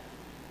addict.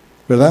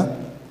 ¿verdad?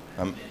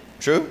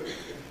 True?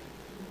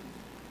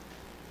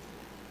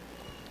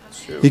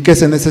 ¿Y qué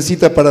se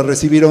necesita para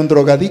recibir a un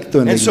drogadicto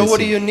en la And so what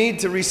do iglesia? you need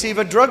to receive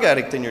a drug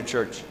addict in your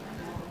church?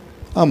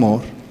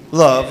 Amor.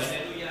 Love.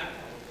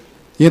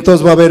 Y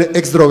entonces va a haber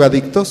ex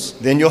drogadictos,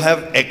 Then you'll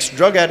have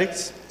ex-drug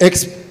addicts,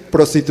 ex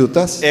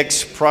prostitutas,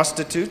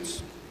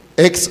 ex-prostitutes,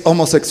 ex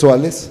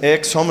homosexuales,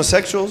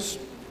 ex-homosexuals,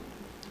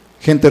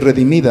 gente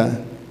redimida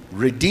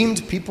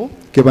redeemed people.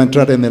 que va a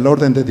entrar en el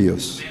orden de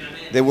Dios.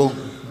 They will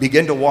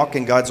begin to walk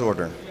in God's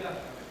order.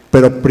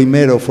 Pero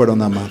primero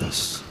fueron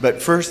amados. But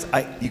first,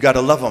 you got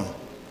to love them.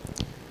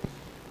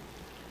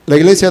 La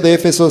iglesia de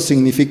Éfeso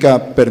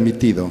significa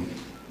permitido.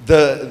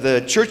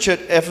 The church at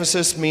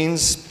Ephesus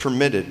means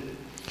permitted.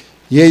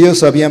 Y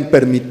ellos habían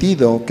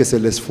permitido que se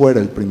les fuera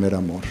el primer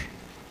amor.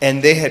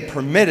 And they had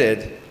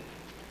permitted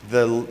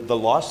the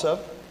loss of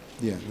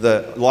Yeah.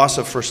 the loss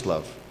of first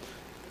love.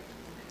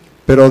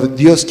 Pero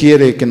Dios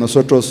quiere que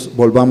nosotros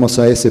volvamos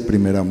a ese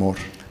primer amor.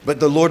 But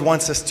the Lord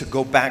wants us to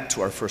go back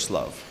to our first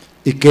love.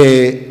 Y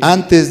que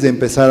antes de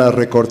empezar a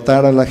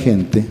recortar a la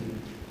gente,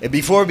 And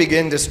before we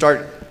begin to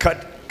start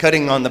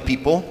cutting on the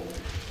people,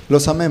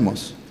 los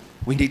amemos,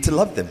 we need to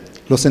love them.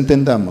 los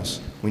entendamos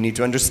We need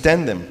to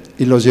understand them.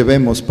 y los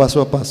llevemos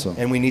paso a paso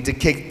And we need to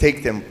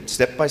take them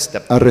step by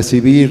step a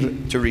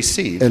recibir to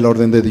receive el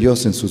orden de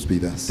Dios en sus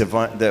vidas.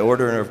 the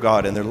order of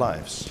God in their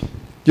lives.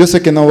 Yo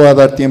sé que no va a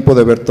dar tiempo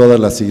de ver todas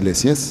las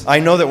iglesias, I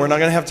know that we're not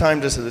going to have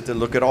time to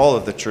look at all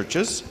of the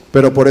churches.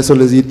 pero por eso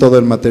les di todo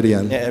el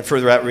material. And for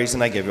that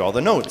reason, I gave you all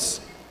the notes.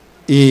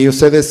 Y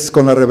ustedes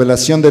con la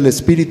revelación del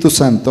Espíritu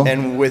Santo,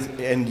 And with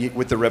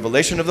the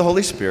revelation of the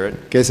Holy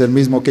Spirit, que es el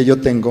mismo que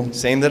yo tengo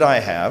same that I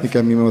y have, que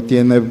a mí me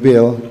tiene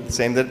Bill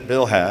same that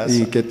Bill has,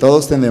 y que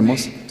todos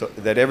tenemos,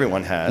 that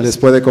everyone les has,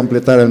 puede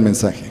completar el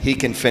mensaje. he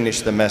can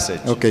finish the message.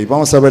 Ok,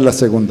 vamos a ver la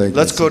segunda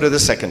Let's go iglesia. to the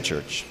second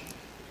church,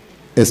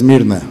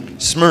 Esmirna.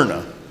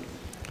 Smyrna.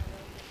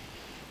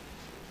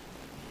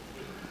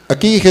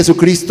 Aquí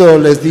Jesucristo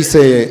les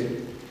dice,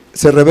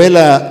 se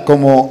revela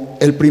como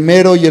el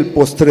primero y el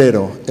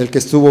postrero, el que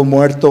estuvo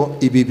muerto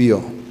y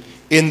vivió.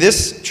 In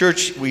this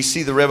church, we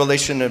see the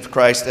revelation of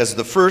Christ as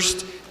the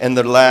first and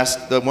the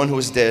last, the one who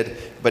was dead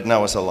but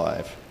now is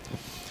alive.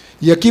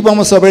 Y aquí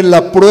vamos a ver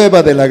la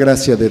prueba de la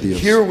gracia de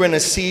Dios. Here we're going to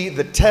see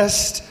the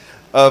test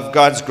of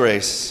God's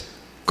grace.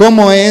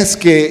 ¿Cómo es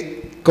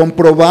que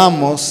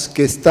comprobamos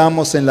que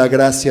estamos en la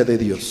gracia de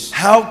Dios?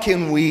 How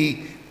can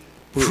we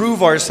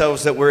prove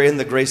ourselves that we're in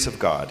the grace of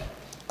God?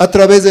 A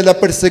través de la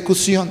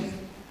persecución,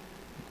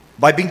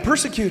 By being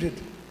persecuted,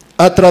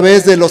 a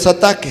través de los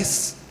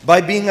ataques,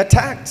 by being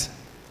attacked,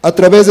 a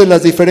través de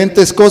las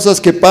diferentes cosas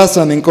que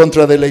pasan en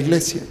contra de la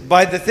iglesia.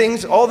 by the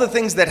things, all the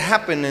things that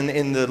happen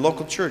in the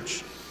local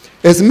church.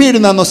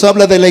 Esmirna nos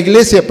habla de la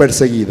iglesia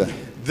perseguida,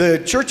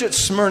 The church at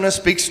Smyrna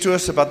speaks to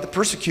us about the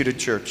persecuted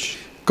church.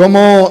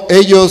 cómo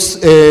ellos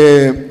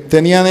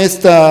tenían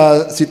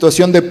esta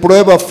situación de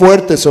prueba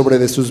fuerte sobre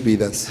de sus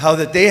vidas. How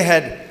that they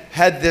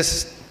had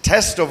this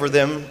test over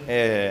them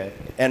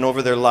and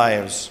over their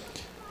lives.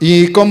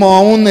 Y cómo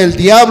aún el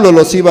diablo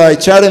los iba a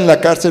echar en la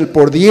cárcel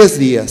por 10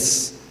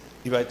 días.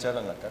 Iba a echar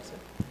en la cárcel.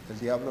 El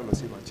diablo los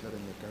iba a echar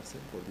en la cárcel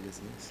por 10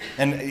 días.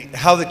 And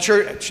how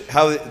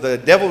the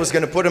devil was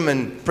going to put them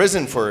in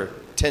prison for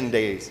 10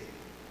 days.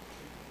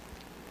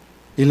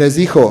 Y les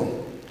dijo,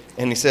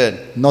 And he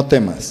said, no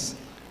temas.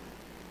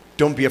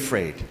 don't be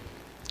afraid.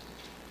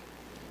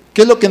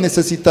 ¿Qué es lo que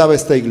necesitaba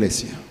esta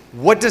iglesia?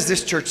 What does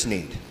this church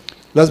need?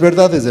 Las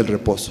verdades del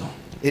reposo.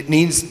 It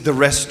needs the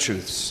rest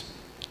truths.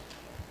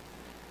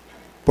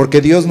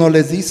 Porque Dios no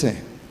les dice,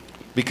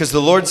 Because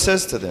the Lord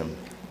says to them,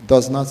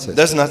 does not say.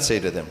 does not say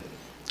to them,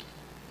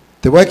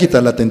 Te voy a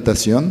quitar la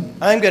tentación,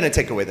 I'm going to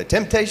take away the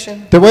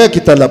temptation. te voy a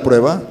quitar la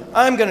prueba,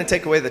 I'm going to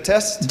take away the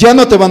test. ya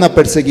no te van a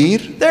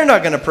perseguir, They're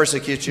not going to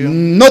persecute you.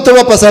 no te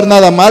va a pasar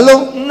nada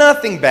malo,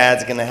 Nothing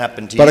bad's going to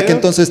happen to para que you.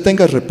 entonces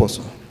tengas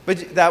reposo.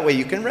 But that way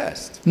you can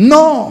rest.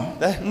 No,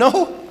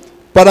 No.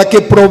 para que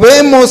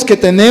probemos que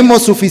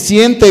tenemos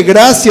suficiente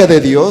gracia de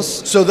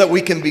Dios, So that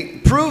we can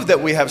prove that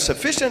we have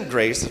sufficient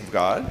grace of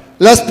God.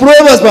 las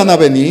pruebas van a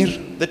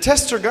venir, The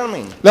tests are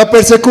coming. la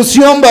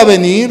persecución va a The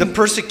venir,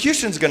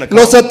 persecution's going to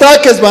los come.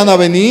 ataques van a The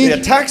venir,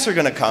 attacks are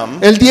going to come.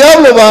 el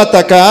diablo va a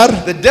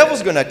atacar, The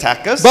devil's going to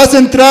attack us. vas a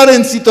entrar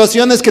en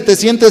situaciones que te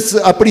sientes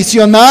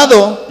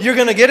aprisionado You're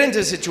going to get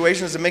into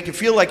situations that make you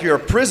feel like you're a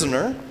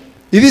prisoner.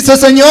 y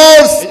dices, Señor,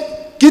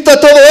 quita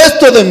todo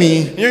esto de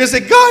mí. And you're going to say,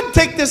 God,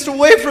 take this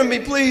away from me,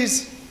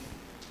 please.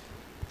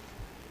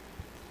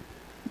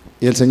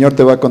 Y el Señor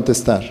te va a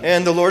contestar,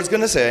 And the Lord's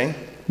going to say,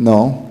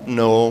 no,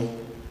 no,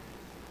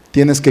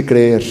 tienes que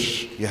creer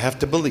you have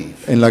to believe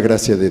en la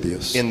gracia de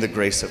Dios, in the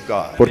grace of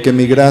God. porque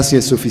mi gracia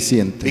es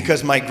suficiente,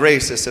 Because my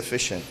grace is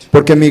sufficient.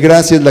 porque mi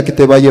gracia es la que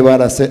te va a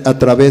llevar a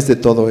través de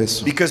todo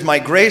eso. Because my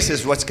grace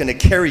is what's going to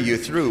carry you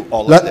through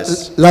all of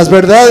this. Las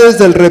verdades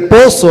del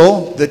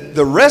reposo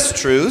The rest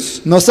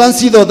truths nos han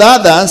sido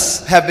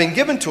dadas have been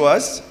given to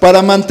us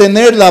para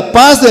mantener la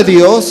paz de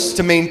Dios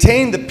to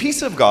maintain the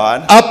peace of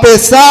God a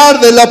pesar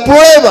de la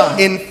prueba.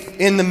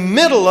 in the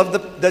middle of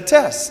the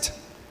test.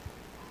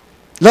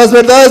 Las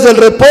verdades del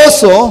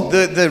reposo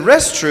The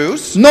rest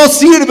truths, no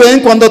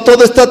sirven cuando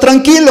todo está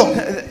tranquilo.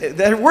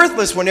 they're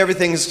worthless when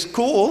everything's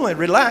cool and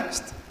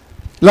relaxed.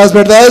 Las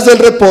verdades del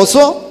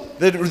reposo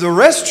The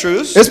rest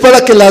truths es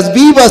para que las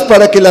vivas,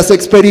 para que las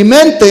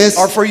experimentes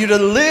are for you to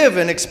live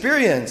and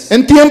experience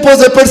en tiempos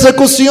de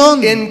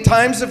persecución, in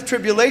times of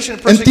tribulation,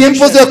 en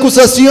tiempos de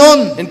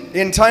persecution, acusación,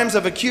 in times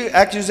of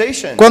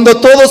accusation, cuando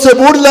todos se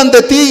burlan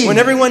de ti, when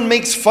everyone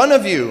makes fun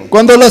of you,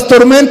 cuando las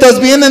tormentas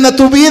vienen a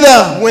tu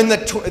vida, when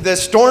the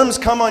storms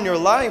come on your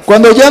life,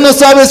 cuando ya no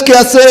sabes qué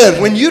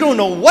hacer. when you don't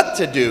know what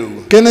to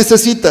do. ¿Qué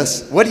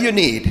necesitas? What do you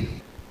need?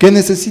 ¿Qué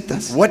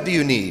necesitas? What do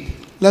you need?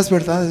 Las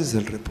verdades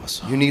del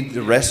reposo. You need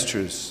the rest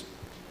truths.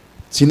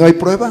 Si no hay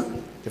prueba,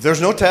 If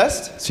there's no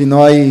test, si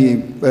no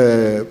hay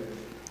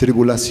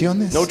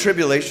tribulaciones, no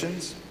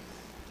tribulations,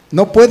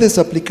 no puedes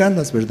aplicar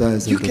las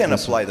verdades you del can't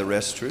reposo. apply the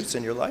rest truths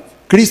in your life.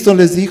 Cristo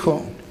les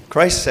dijo,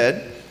 Christ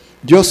said,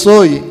 yo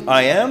soy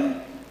I am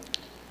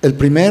el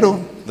primero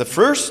the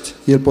first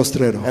y el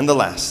postrero. and the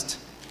last.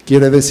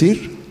 Quiere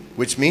decir,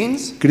 Which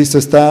means Cristo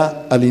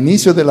está al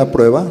inicio de la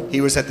prueba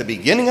he was at the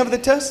beginning of the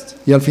test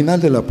y al final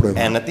de la prueba.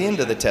 and at the end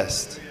of the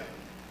test.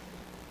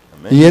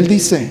 Y él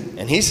dice,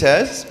 And he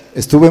says,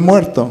 estuve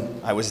muerto,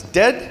 I was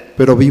dead,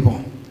 pero vivo.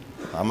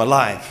 I'm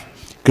alive.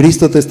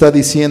 Cristo te está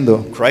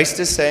diciendo, Christ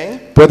is saying,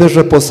 puedes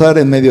reposar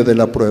en medio de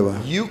la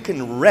prueba. you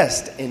can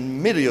rest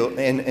in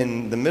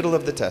the middle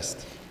of the test.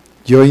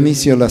 Yo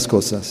inicio las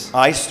cosas,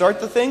 I start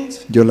the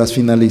things yo las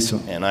finalizo.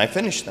 and I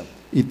finish them.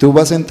 Y tú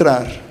vas a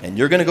entrar, And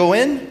you're going to go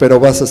in, pero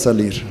vas a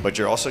salir. but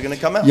you're also going to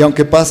come out. Y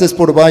aunque pases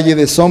por valle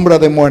de sombra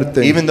de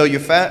muerte, Even though you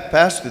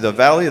pass through the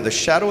valley of the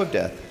shadow of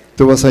death,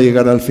 tú vas a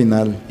llegar al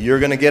final you're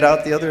going to get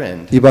out the other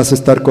end y vas a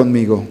estar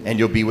conmigo. and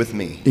you'll be with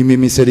me. Y mi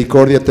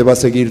misericordia te va a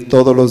seguir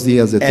todos los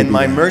días de tu And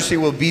my vida. mercy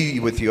will be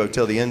with you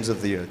until the ends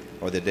of the earth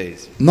or the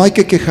days. No hay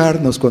que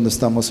quejarnos cuando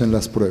estamos en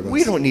las pruebas.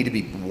 We don't need to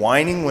be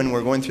whining when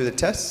we're going through the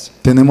tests.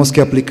 Tenemos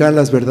que aplicar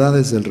las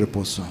verdades del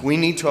reposo. We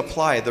need to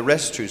apply the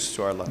rest truths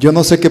to our life. Yo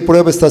no sé qué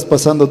prueba estás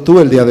pasando tú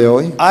el día de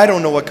hoy, I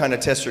don't know what kind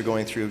of test you're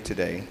going through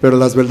today, pero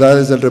las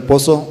verdades del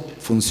reposo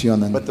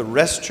funcionan. but the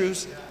rest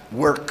truths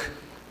work.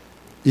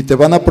 Y te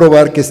van a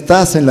probar que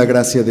estás en la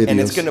gracia de And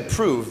it's Dios. going to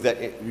prove that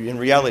in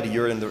reality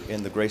you're in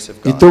the grace of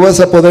Y God. tú vas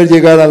a poder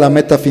llegar a la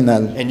meta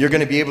final. And you're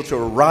going to be able to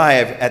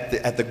arrive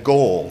at the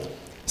goal.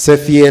 Sé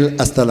fiel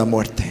hasta la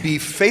muerte. Be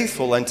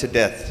faithful unto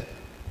death.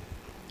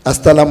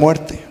 Hasta la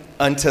muerte.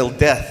 Until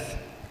death.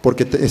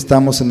 Porque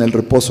estamos en el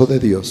reposo de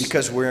Dios.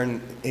 Because we're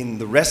in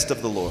the rest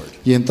of the Lord.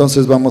 Y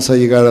entonces vamos a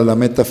llegar a la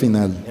meta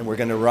final. And we're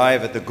going to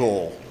arrive at the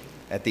goal,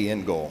 at the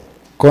end goal.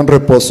 Con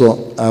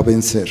reposo a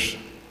vencer.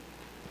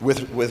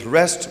 With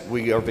rest,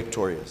 we are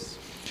victorious.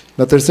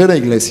 La tercera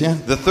iglesia,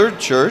 The third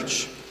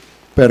church,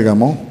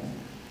 Pérgamo,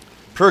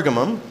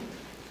 Pergamum,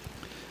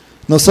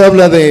 nos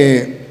habla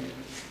de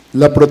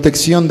la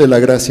protección de la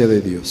gracia de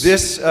Dios.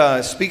 this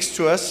speaks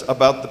to us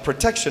about the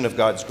protection of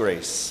God's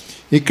grace.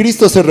 Y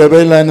Cristo se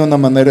revela en una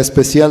manera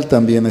especial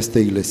también a esta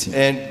iglesia.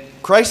 And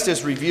Christ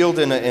is revealed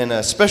in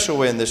a special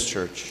way in this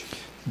church.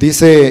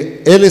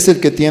 Dice, Él es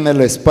el que tiene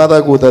la espada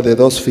aguda de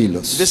dos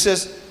filos. This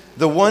is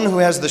the one who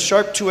has the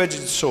sharp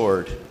two-edged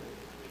sword.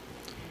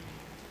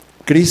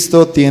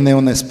 Cristo tiene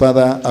una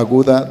espada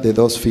aguda de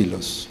dos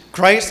filos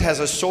Christ has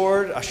a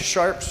sword, a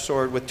sharp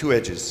sword with two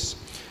edges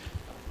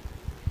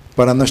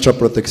para nuestra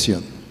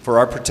protección. for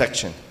our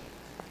protection.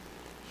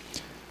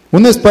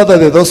 Una espada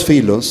de dos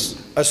filos,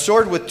 A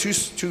sword with two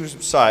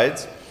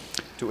sides,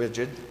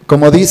 two-edged,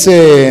 como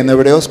dice en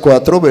Hebreos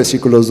 4,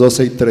 versículos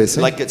 12 y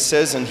 13, like it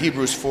says in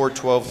Hebrews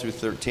 4:12 through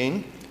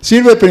 13.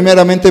 sirve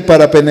primeramente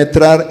para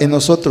penetrar en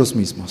nosotros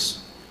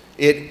mismos.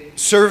 It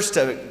serves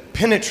to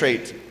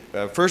penetrate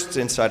first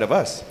inside of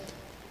us.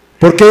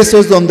 Porque eso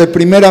es donde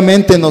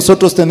primeramente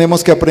nosotros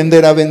tenemos que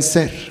aprender a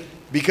vencer.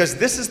 Because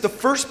this is the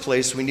first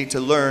place we need to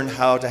learn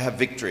how to have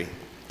victory.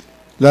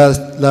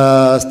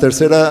 La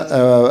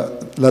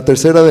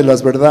tercera de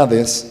las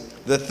verdades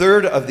The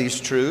third of these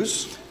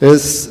truths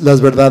es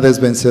las verdades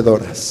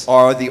vencedoras.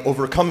 are the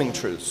overcoming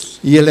truths.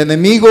 Y el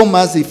enemigo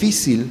más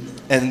difícil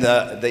And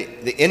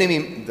the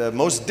enemy, the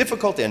most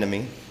difficult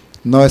enemy,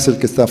 no es el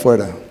que está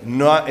afuera.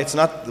 it's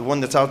not the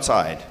one that's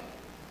outside.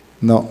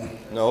 No,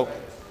 No,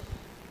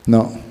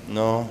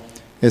 no.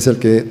 Es el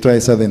que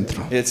traes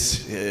adentro.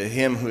 it's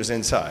him who's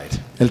inside.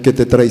 El que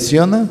te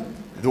traiciona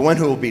The one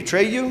who will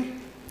betray you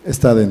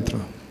está adentro.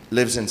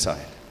 lives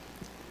inside.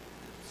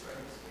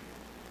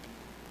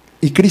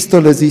 Y Cristo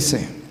les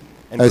dice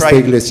a esta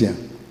iglesia,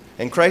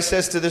 And Christ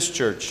says to this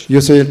church,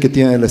 yo soy el que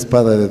tiene la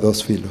espada de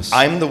dos filos.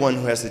 I'm the one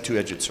who has the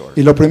two-edged sword.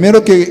 Y lo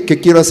primero que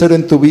quiero hacer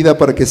en tu vida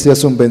para que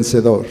seas un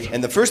vencedor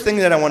And the first thing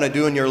that I want to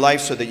do in your life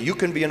so that you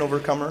can be an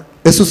overcomer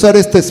es usar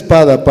esta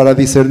espada para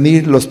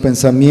discernir los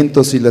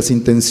pensamientos y las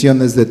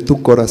intenciones de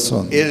tu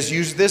corazón. is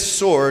use this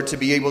sword to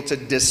be able to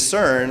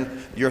discern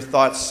your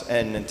thoughts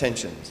and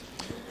intentions,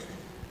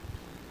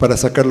 Para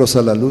sacarlos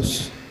a la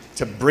luz,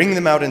 to bring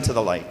them out into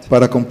the light,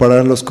 para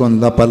compararlos con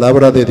la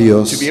palabra de to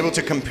Dios be able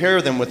to compare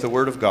them with the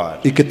Word of God,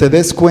 y que te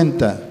des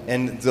cuenta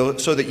and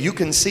so that you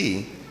can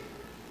see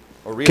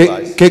or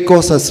realize qué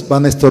cosas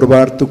van a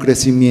estorbar tu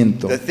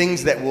crecimiento the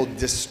things that will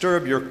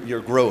disturb your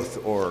growth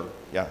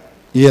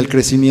y el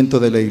crecimiento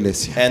de la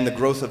iglesia. and the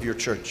growth of your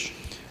church.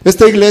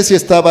 Esta iglesia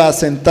estaba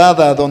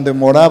asentada donde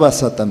moraba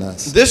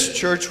Satanás. This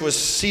church was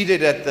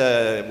seated at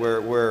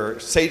where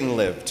Satan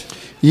lived.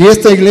 Y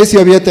esta iglesia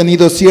había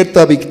tenido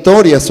cierta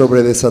victoria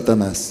sobre de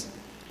Satanás.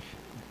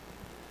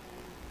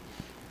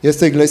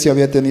 Esta iglesia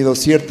había tenido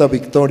cierta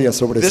victoria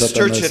sobre This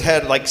church Satanás.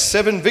 had like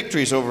 7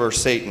 victories over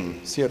Satan.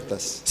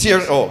 Ciertas.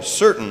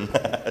 Certain.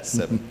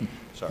 7.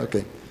 Sorry.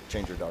 Okay.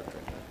 Change your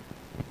doctrine.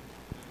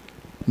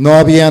 No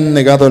habían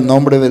negado el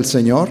nombre del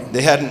Señor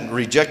They hadn't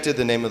rejected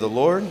the name of the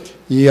Lord.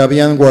 y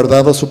habían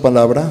guardado su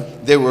palabra.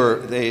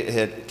 They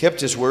had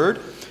kept His word.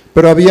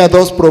 Pero había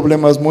dos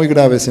problemas muy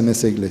graves en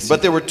esa iglesia.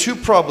 But there were 2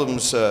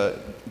 problems,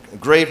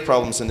 grave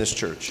problems in this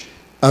church.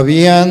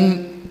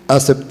 Habían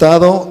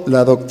aceptado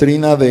la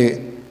doctrina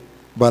de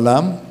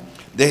Balaam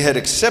They had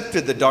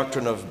accepted the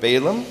doctrine of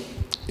Balaam,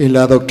 y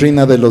la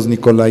doctrina de los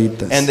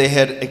Nicolaitas. and they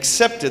had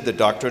accepted the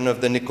doctrine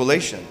of the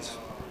Nicolaitans.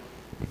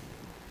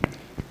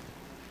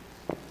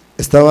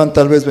 Estaban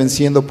tal vez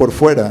venciendo por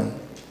fuera.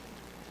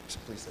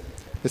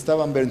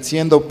 Estaban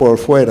venciendo por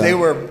fuera, They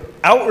were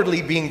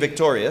outwardly being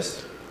victorious,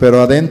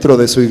 pero adentro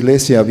de su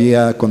iglesia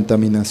había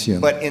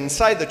contaminación. but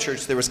inside the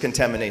church there was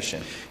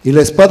contamination. Y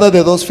la espada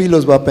de dos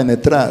filos va a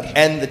penetrar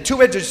And the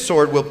two-edged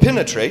sword will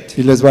penetrate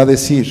y les va a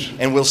decir,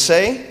 and will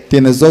say,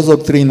 tienes dos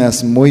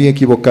doctrinas muy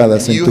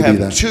equivocadas en you tu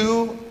vida. have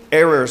 2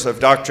 errors of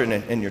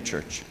doctrine in your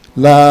church.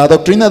 La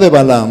doctrina de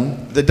Balaam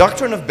The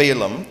doctrine of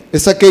Balaam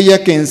es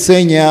aquella que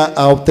enseña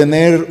a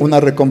obtener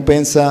una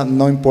recompensa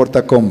no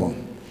importa cómo.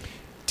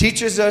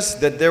 teaches us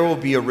that there will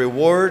be a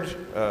reward,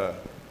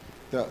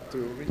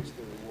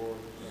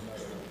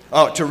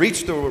 to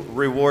reach the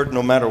reward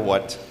no matter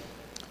what.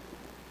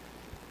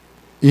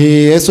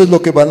 Y eso es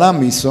lo que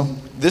Balaam hizo.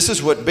 This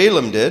is what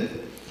Balaam did.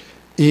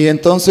 Y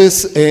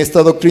entonces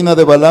esta doctrina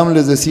de Balaam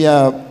les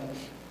decía,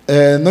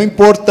 no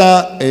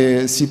importa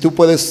si tú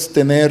puedes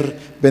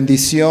tener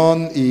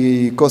bendición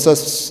y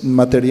cosas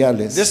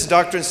materiales. This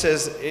doctrine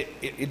says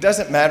it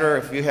doesn't matter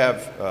if you have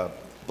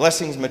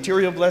blessings,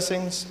 material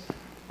blessings,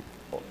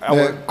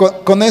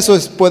 Con eso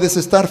puedes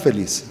estar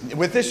feliz.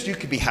 with this, you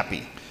could be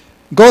happy.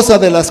 Goza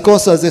de las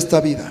cosas de esta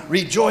vida,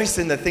 Rejoice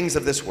in the things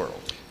of this world.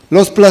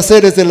 los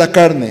placeres de la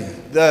carne.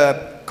 The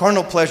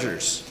carnal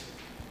pleasures,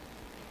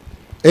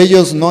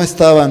 Ellos no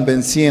estaban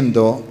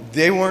venciendo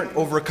they weren't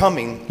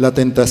overcoming la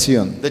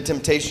tentación, the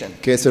temptation.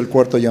 que es el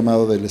cuarto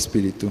llamado del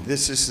Espíritu.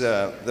 This is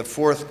the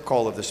fourth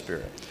call of the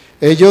Spirit.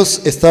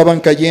 Ellos estaban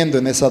cayendo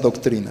en esa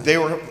doctrina. They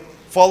were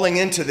falling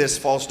into this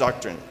false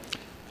doctrine.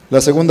 La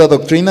segunda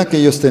doctrina que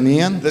ellos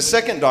tenían, The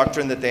second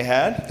doctrine that they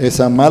had,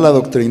 esa mala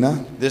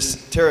doctrina, this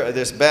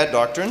bad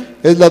doctrine,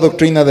 es la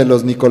doctrina de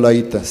los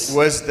nicolaitas.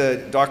 was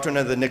the doctrine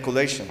of the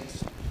Nicolaitans.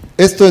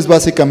 Esto es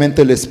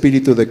básicamente el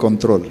espíritu de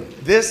control.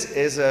 This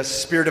is a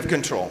spirit of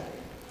control.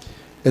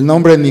 El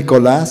nombre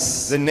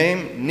Nicolás The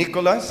name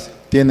Nicholas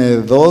tiene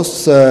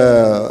dos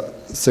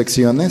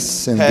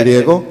secciones en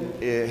griego.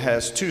 it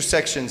has two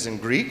sections in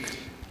Greek.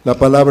 La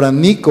palabra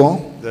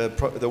Nico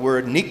The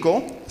word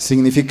Nico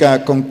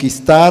significa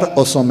conquistar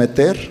o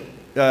someter.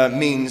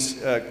 means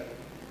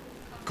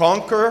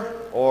conquer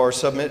or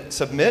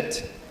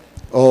submit.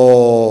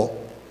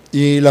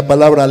 Y la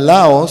palabra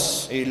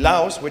Laos A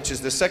Laos, which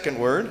is the second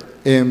word,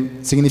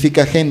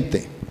 significa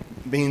gente.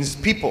 means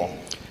people.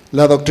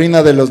 La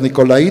doctrina de los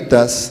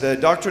nicolaitas The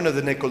doctrine of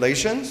the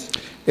Nicolaitans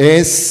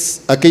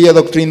es aquella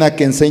doctrina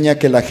que enseña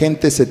que la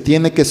gente se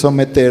tiene que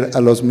someter a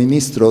los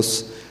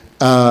ministros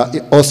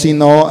o si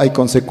no hay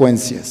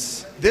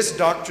consecuencias. This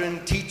doctrine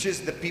teaches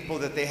the people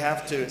that they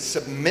have to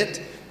submit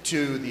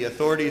to the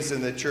authorities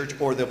in the church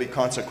or there'll be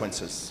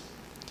consequences.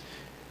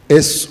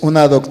 Es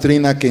una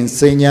doctrina que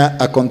enseña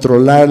a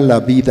controlar la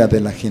vida de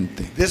la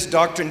gente. This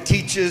doctrine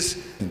teaches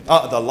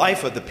the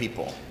life of the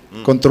people.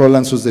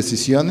 Controlan sus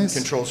decisiones,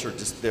 Controls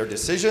their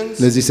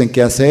decisions. les dicen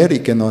qué hacer y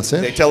qué no They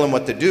hacer. tell them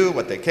what to do,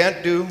 what they can't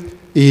do.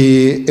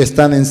 Y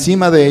están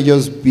encima de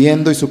ellos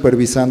viendo y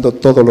supervisando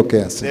todo lo que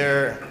hacen.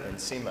 They're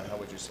encima, how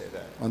would you say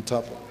that? On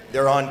top of.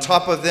 They're on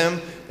top of them.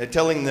 They're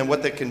telling them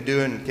what they can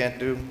do and can't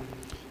do.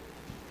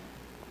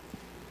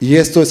 Y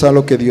esto es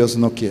algo que Dios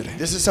no quiere.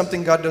 This is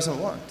something God doesn't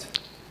want.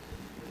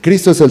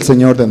 Cristo es el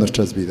Señor de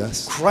nuestras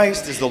vidas.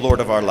 Christ is the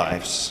Lord of our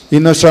lives. Y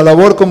nuestra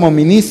labor como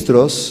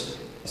ministros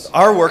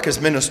Our work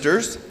as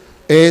ministers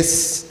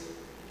es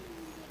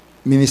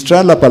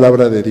ministrar la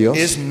palabra de Dios,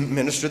 is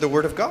minister the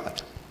word of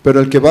God. pero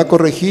el que va a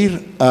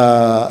corregir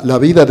la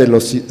vida de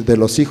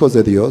los hijos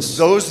de Dios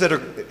Those that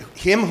are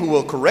him who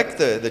will correct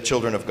the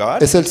children of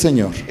God es el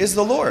Señor. is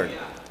the Lord.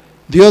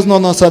 Dios no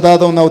nos ha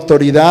dado una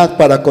autoridad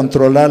para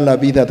controlar la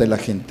vida de la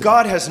gente.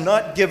 God has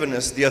not given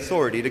us the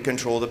authority to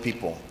control the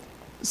people.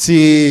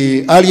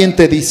 Si alguien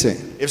te dice,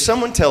 If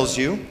someone tells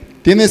you,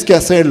 tienes que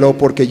hacerlo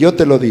porque yo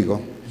te lo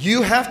digo,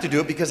 you have to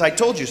do it because I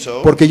told you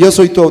so, porque yo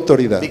soy tu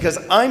autoridad. because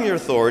I'm your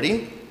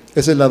authority,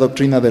 Esa es la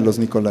doctrina de los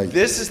nicolaitas.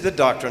 this is the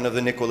doctrine of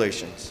the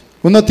Nicolaitans.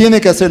 Uno tiene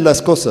que hacer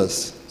las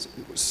cosas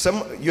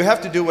You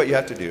have to do what you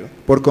have to do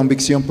por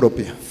convicción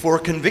propia,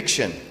 for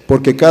conviction,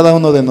 porque cada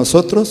uno de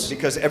nosotros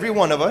because every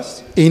one of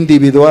us,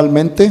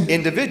 individualmente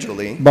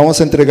individually, vamos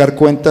a entregar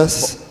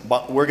cuentas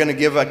we're going to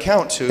give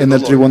account to en the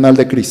el Lord tribunal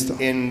de Cristo.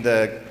 in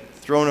the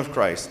throne of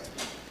Christ,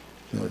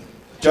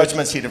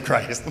 judgment seat of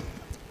Christ.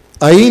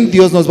 Ahí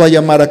Dios nos va a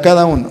llamar a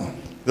cada uno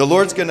The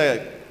Lord's going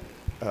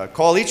to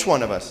call each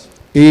one of us,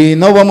 y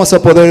no vamos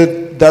a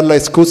poder dar la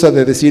excusa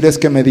de decir es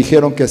que me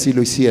dijeron que así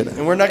lo hiciera.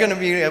 and we're not going to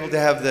be able to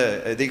have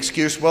the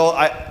excuse, well,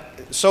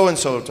 so and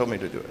so told me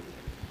to do it.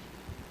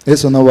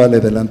 Eso no vale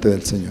delante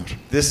del Señor.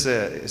 This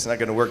is not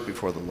going to work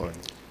before the Lord.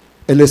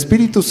 El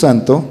Espíritu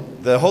Santo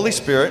The Holy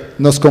Spirit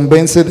nos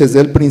convence desde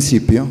el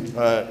principio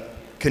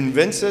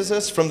convinces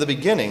us from the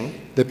beginning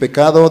de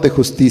pecado, de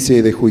justicia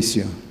y de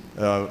juicio.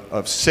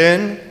 of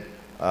sin,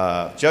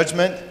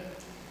 judgment,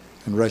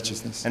 And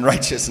righteousness. and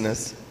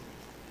righteousness.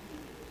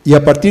 Y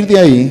a partir de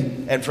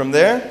ahí And from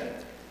there,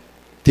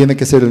 tiene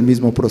que ser el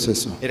mismo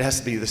proceso. it has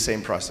to be the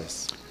same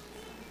process.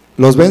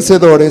 Los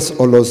vencedores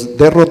o los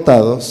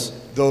derrotados,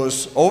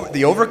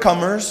 The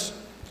overcomers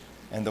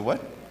and the what?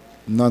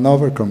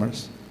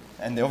 non-overcomers,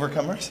 And the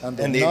overcomers? And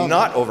the And the not-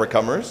 not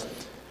overcomers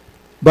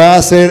va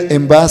a ser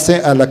en base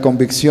a la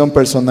convicción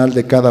personal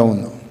de cada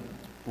uno.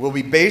 will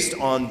be based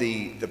on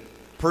the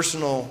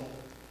personal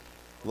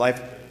life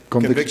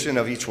conviction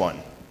of each one,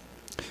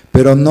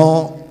 Pero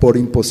no por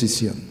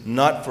imposición.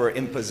 not for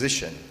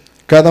imposition.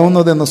 Cada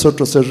uno de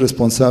nosotros es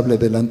responsable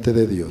delante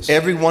de Dios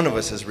Every one of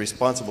us is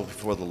responsible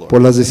before the Lord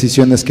por las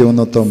decisiones que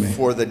uno tome.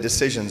 for the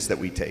decisions that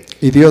we take.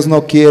 Y Dios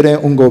no quiere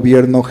un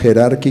gobierno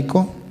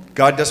jerárquico,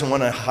 God doesn't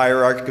want a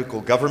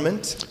hierarchical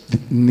government.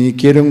 ni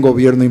quiere un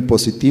gobierno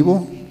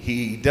impositivo,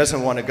 He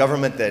doesn't want a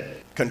government that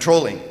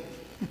controlling.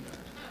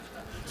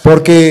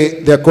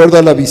 porque de acuerdo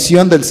a la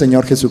visión del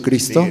Señor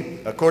Jesucristo,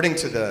 According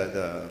to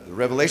the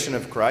revelation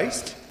of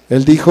Christ,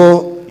 Él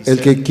dijo, el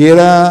que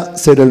quiera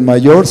ser el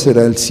mayor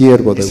será el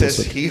siervo he de says,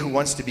 vosotros. he who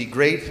wants to be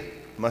great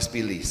must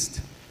be least.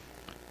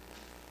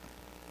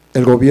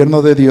 El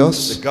gobierno de The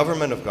Dios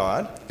government of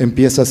God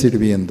empieza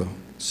sirviendo,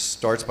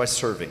 starts by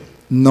serving,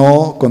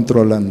 no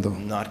controlando,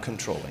 not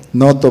controlling,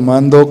 no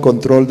tomando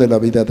control de la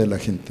vida de la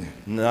gente.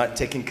 not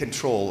taking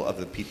control of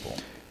the people.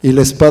 Y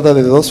la espada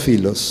de dos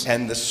filos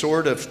and the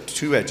sword of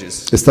two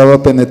edges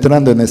estaba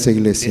penetrando en esa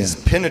iglesia is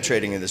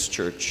penetrating in this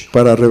church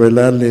para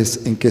revelarles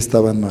en qué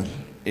estaban mal.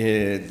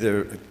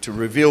 to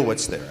reveal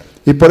what's there.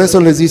 Y por eso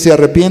les dice,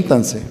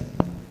 arrepiéntanse.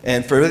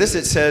 And for this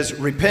it says,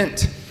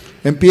 repent.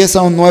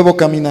 Empieza un nuevo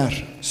caminar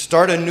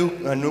Start a new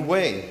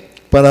way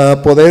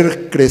para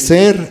poder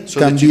crecer, So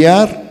that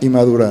cambiar y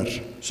madurar.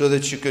 so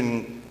that you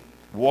can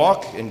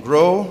walk and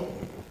grow,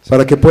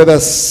 Para que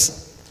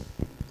puedas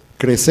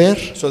crecer,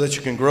 so that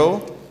you can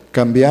grow,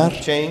 cambiar,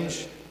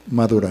 change,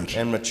 madurar.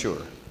 and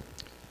mature.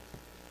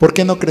 ¿Por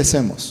qué no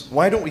crecemos?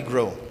 Why don't we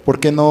grow? ¿Por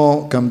qué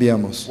no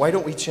cambiamos? Why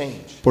don't we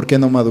change? ¿Por qué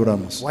no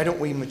maduramos? Why don't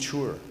we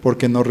mature?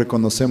 Porque no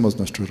reconocemos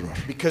nuestro error.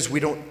 Because we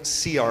don't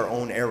see our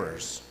own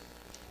errors.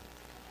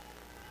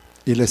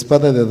 Y la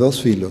espada de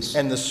dos filos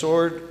And the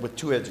sword with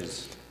two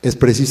edges es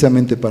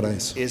precisamente para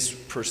eso, is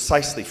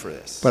precisely for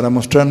this. para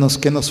mostrarnos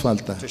qué nos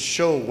falta, To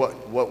show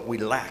what we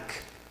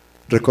lack,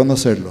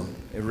 reconocerlo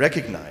and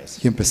recognize,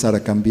 y empezar a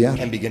cambiar,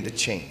 and begin to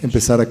change,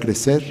 empezar a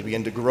crecer,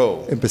 begin to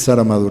grow, empezar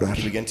a madurar.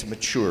 begin to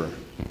mature.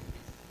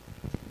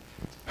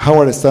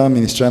 Howard estaba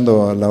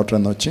ministrando la otra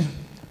noche.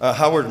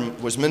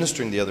 Howard was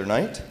ministering the other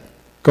night.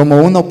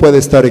 Como uno puede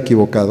estar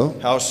equivocado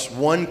How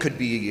one could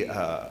be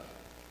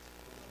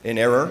in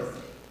error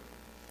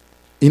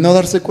y no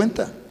darse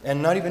cuenta.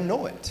 and not even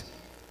know it.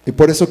 Y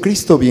por eso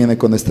Cristo viene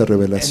con esta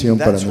revelación And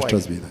para that's why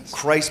nuestras vidas.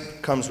 Christ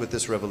comes with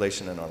this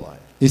revelation in our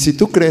life. Y si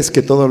tú crees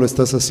que todo lo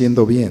estás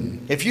haciendo bien,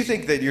 If you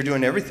think that you're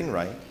doing everything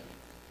right,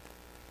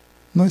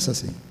 no es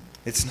así.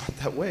 it's not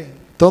that way.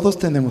 Todos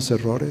tenemos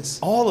errores.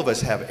 All of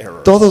us have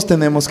errors. Todos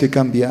tenemos que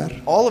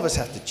cambiar. All of us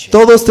have to change.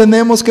 Todos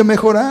tenemos que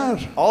mejorar.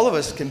 All of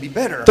us can be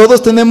better.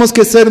 Todos tenemos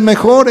que ser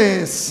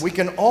mejores. We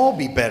can all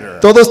be better.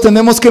 Todos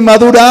tenemos que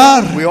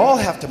madurar. We all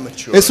have to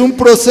mature. Es un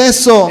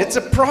proceso. It's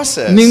a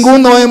process.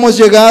 Ninguno hemos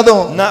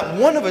llegado. Not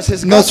one of us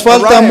has Nos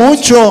falta arrived.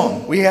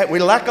 mucho. We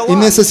lack a Y lot.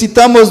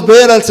 necesitamos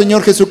ver al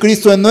Señor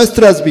Jesucristo en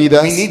nuestras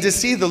vidas We need to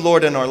see the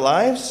Lord in our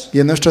lives, y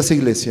en nuestras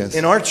iglesias,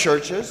 in our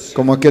churches,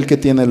 como aquel que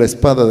tiene la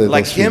espada de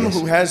like dos him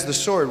filos. who has the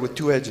sword with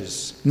two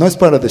edges. No es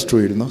para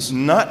destruirnos,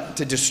 Not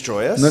to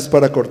destroy us. no es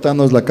para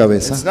cortarnos la It's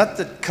cabeza, not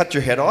to cut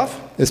your head off.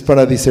 es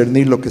para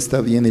discernir lo que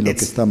está bien y lo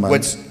que está mal.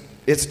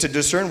 It's to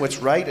discern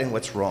what's right and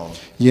what's wrong.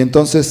 Y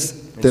entonces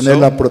tener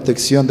la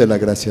protección de la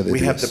gracia de We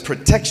have the Dios.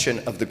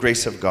 protection of the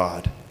grace of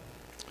God.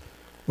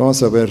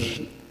 Vamos a ver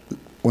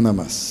una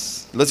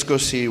más. Let's go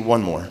see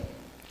one more.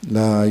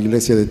 La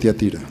iglesia de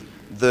Tiatira.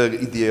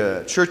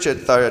 The church at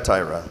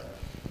Thyatira.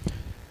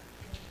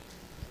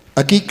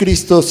 Aquí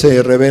Cristo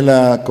se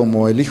revela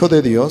como el Hijo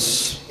de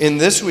Dios, In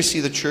this we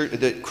see the church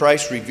that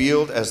Christ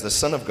revealed as the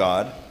Son of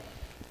God,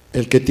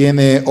 el que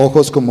tiene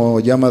ojos como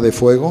llama de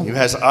fuego who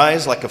has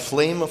eyes like a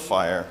flame of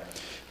fire,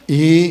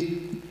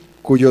 y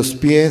cuyos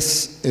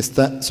pies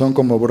son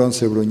como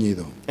bronce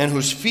bruñido. and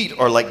whose feet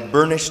are like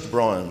burnished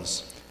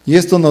bronze. Y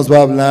esto nos va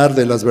a hablar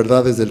de las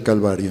verdades del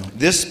Calvario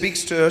This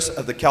speaks to us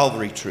of the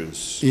Calvary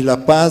truths y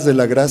la paz de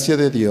la gracia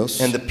de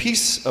Dios and the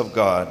peace of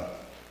God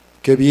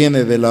que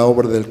viene de la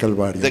obra del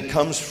Calvario. that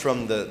comes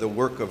from the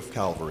work of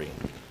Calvary.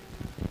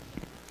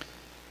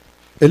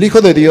 El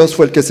Hijo de Dios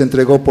fue el que se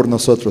entregó por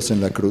nosotros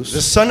en la The cruz.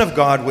 Son of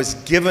God was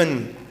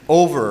given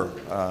over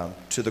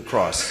to the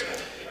cross.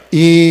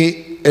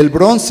 Y el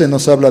bronce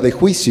nos habla de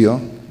juicio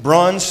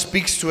Bronze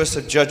speaks to us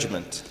of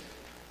judgment,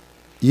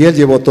 y Él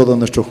llevó todo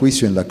nuestro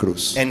juicio en la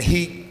cruz. and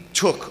he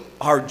took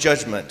our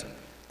judgment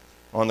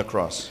on the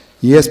cross.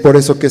 Y es por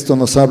eso que esto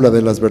nos habla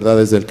de las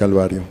verdades del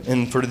Calvario.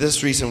 And for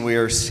this reason we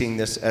are seeing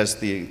this as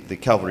the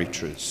Calvary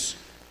truths.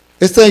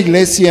 Esta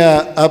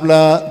iglesia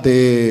habla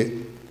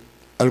de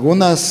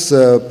algunas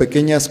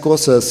pequeñas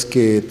cosas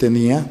que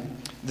tenía,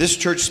 This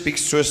church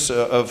speaks to us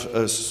of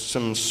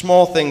some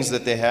small things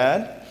that they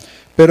had,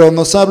 pero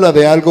nos habla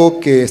de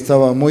algo que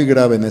estaba muy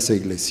grave en esa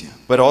iglesia.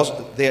 but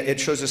also it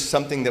shows us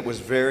something that was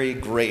very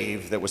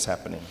grave that was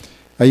happening.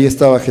 Ahí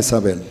estaba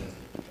Jezabel,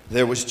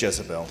 There was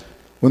Jezebel,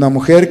 una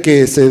mujer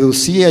que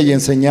seducía y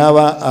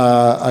enseñaba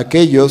a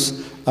aquellos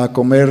a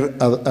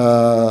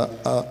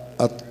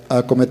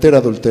cometer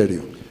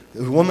adulterio.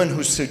 a woman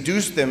who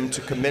seduced them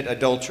to commit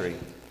adultery.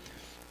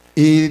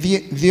 Y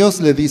Dios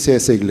le dice a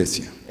esa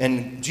iglesia,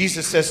 And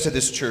Jesus says to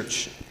this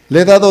church,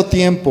 le he dado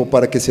tiempo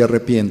para que se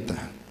arrepienta,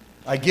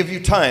 I give you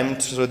time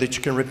so that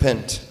you can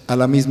repent a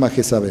la misma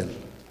Jezabel.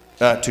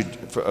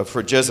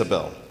 for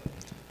Jezebel.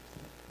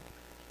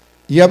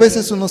 Y a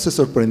veces uno se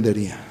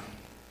sorprendería,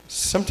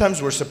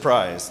 Sometimes we're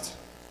surprised.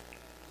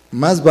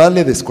 más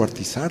vale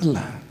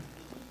descuartizarla.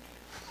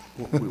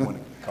 We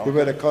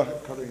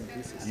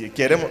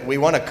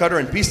want to cut her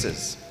in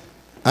pieces.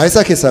 A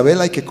esa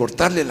Jezabel hay que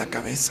cortarle la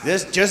cabeza.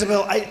 This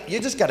Jezebel, you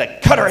just got to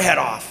cut her head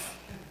off.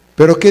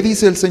 Pero ¿qué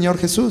dice el Señor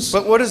Jesús?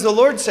 But what does the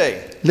Lord say?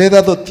 Le he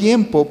dado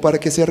tiempo para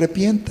que se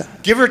arrepienta.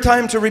 Give her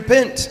time to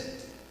repent.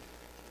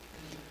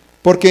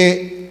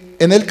 Porque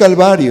en el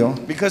Calvario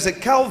Because at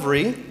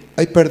Calvary,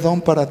 hay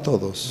perdón para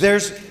todos,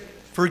 there's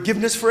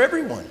forgiveness for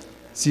everyone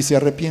si se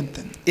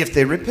arrepienten. if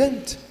they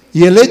repent.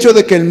 Y el hecho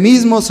de que el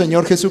mismo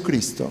Señor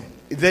Jesucristo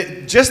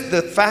just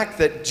the fact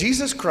that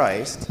Jesus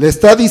Christ, le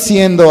está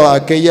diciendo a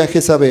aquella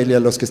Jezabel y a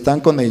los que están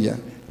con ella,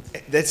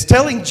 that's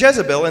telling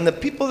Jezebel and the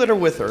people that are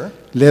with her,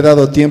 le he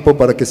dado tiempo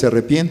para que se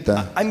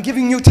arrepienta, I'm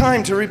giving you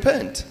time to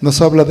repent. nos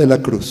habla de la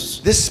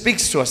cruz, This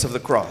speaks to us of the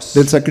cross,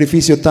 del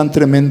sacrificio tan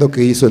tremendo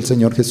que hizo el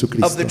Señor of the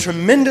Jesucristo,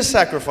 tremendous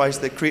sacrifice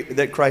that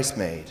Christ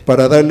made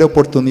para darle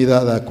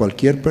oportunidad a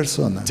cualquier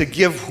persona to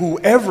give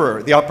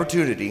whoever the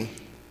opportunity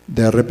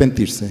de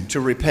arrepentirse, to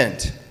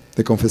repent,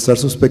 de confesar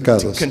sus to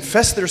pecados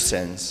confess their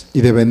sins,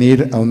 y de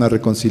venir a una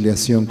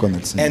reconciliación con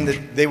el and Señor.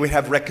 that they would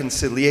have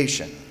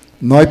reconciliation.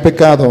 No hay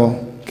pecado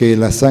que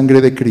la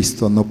sangre de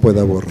Cristo no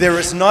pueda borrar. There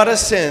is not a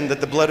sin that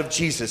the blood of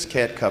Jesus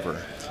can't cover.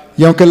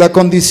 Y aunque la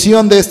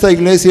condición de esta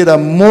iglesia era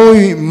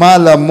muy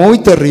mala, muy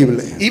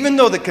terrible, Even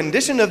though the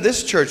condition of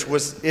this church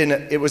was in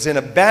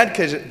a bad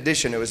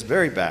condition, it was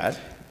very bad.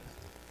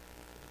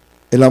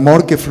 el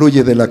amor que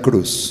fluye de la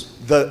cruz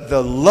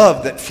The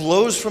love that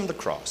flows from the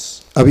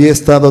cross había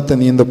estado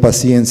teniendo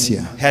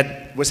paciencia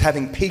was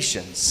having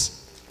patience,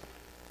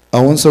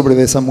 aún sobre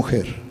de esa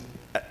mujer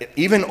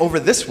even over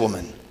this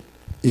woman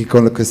y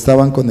con lo que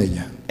estaban con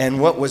ella. and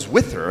what was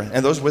with her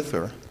and those with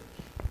her.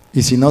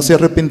 Y si no se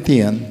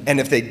arrepentían, And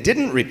if they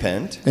didn't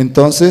repent,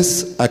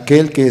 entonces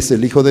aquel que es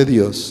el Hijo de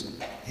Dios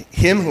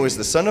him who is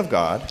the Son of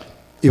God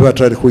iba a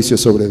traer juicio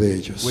sobre de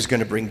ellos. was going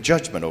to bring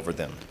judgment over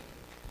them.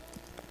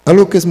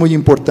 Algo que es muy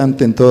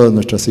importante en todas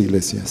nuestras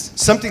iglesias,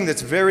 Something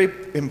that's very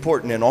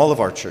important in all of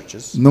our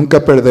churches.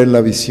 nunca perder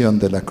la visión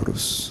de la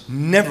cruz.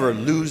 Never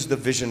lose the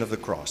vision of the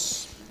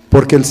cross.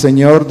 Porque el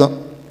Señor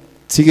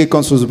sigue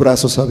con sus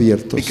brazos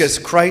abiertos Because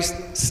Christ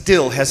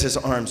still has his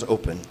arms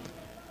open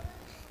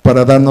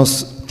para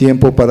darnos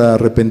tiempo para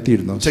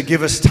arrepentirnos, to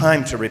give us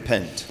time to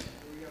repent.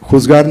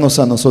 juzgarnos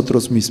a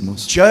nosotros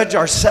mismos, Judge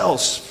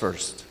ourselves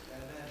first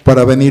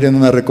para venir en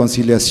una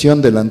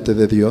reconciliación delante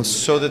de Dios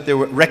so that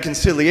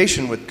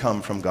reconciliation would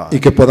come from God y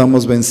que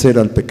podamos vencer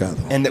al pecado.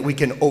 and that we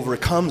can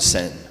overcome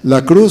sin.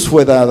 La cruz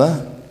fue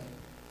dada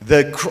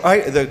The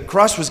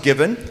cross was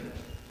given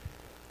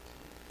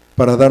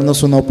para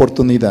darnos una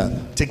oportunidad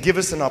to give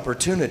us an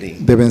opportunity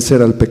de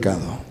vencer al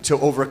pecado. to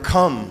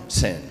overcome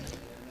sin.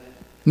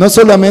 No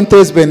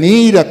solamente es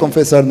venir a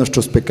confesar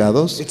nuestros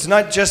pecados, It's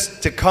not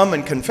just to come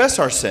and confess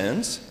our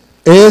sins.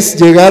 es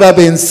llegar a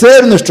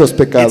vencer nuestros It's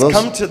pecados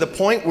come to the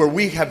point where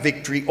we have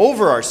victory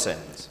over our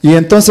sins. y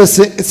entonces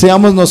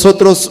seamos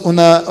nosotros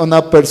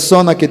una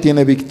persona que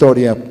tiene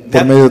victoria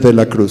por medio de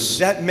la cruz.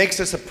 That makes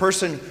us a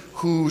person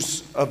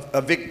who's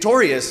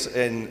victorious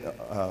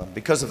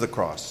because of the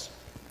cross.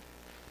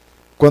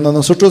 Cuando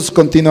nosotros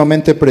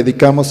continuamente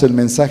predicamos el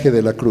mensaje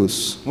de la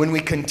cruz, When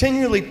we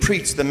continually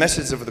preach the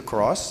message of the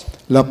cross,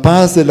 la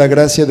paz de la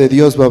gracia de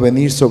Dios va a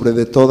venir sobre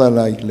de toda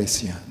la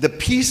iglesia. the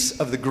peace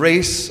of the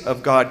grace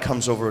of God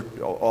comes over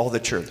all the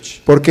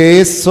church.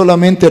 Porque es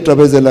solamente a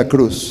través de la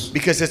cruz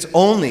Because it's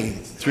only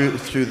through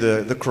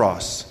the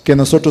cross que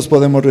nosotros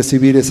podemos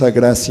recibir esa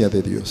gracia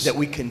de Dios that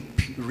we can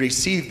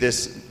receive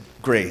this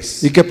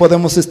grace y que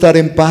podemos estar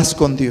en paz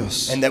con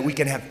Dios. and that we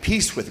can have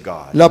peace with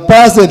God. La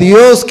paz de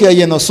Dios que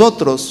hay en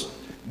nosotros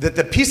That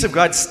the peace of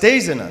God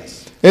stays in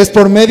us. es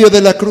por medio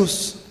de la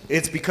cruz.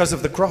 It's because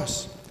of the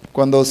cross.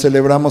 Cuando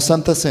celebramos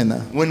Santa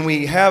Cena, When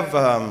we have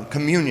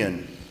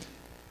communion,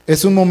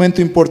 es un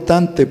momento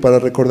importante para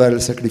recordar el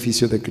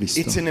sacrificio de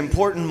Cristo, it's an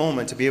important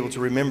moment to be able to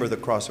remember the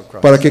cross of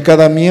Christ. para que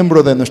cada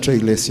miembro de nuestra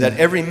iglesia That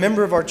every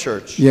member of our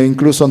church, y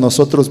incluso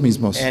nosotros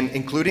mismos and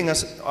including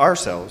us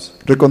ourselves,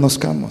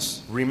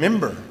 reconozcamos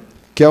remember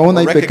que aún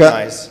hay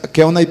recognize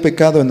que aún hay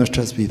pecado en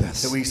nuestras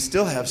vidas. that we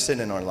still have sin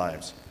in our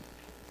lives.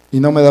 Y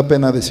no me da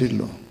pena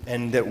decirlo,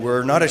 And that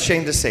we're not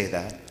ashamed to say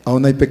that.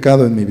 aún hay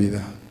pecado en mi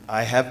vida,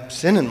 I have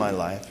sin in my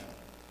life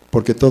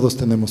porque todos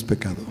tenemos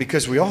pecado.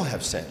 because we all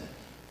have sin.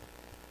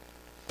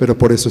 Pero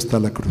por eso está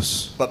la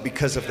cruz. But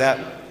because of that,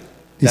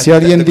 Y si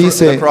alguien the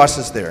dice, cross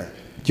is there.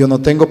 yo no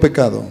tengo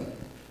pecado,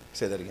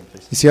 Say that again,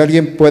 please. y si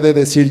alguien puede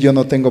decir yo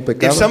no tengo If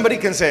pecado, somebody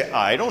can say,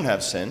 I don't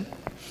have sin,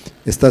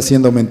 está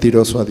siendo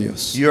mentiroso a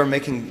Dios. you're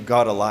making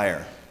God a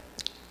liar.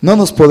 No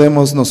nos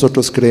podemos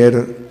nosotros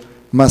creer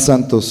más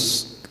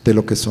santos de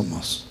lo que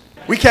somos.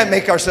 We can't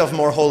make ourselves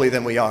more holy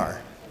than we are.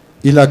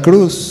 Y la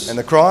cruz And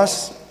the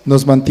cross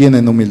nos mantiene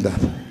en humildad.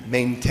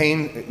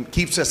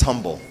 keeps us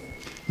humble.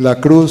 La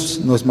cruz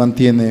nos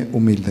mantiene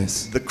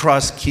humildes. The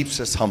cross keeps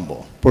us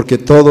humble. Porque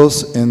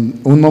todos en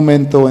un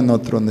momento o en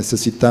otro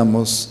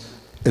necesitamos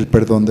el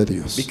perdón de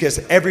Dios.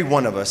 Because every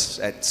one of us,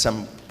 at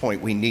some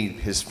point, we need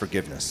His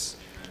forgiveness.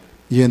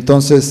 Y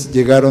entonces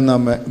llegar a una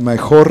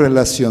mejor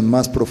relación,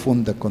 más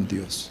profunda con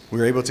Dios.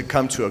 We're able to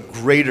come to a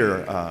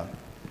greater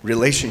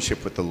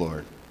relationship with the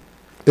Lord.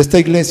 Esta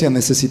iglesia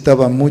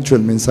necesitaba mucho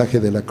el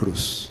mensaje de la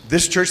cruz,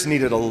 This church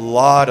needed a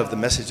lot of the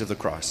message of the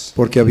cross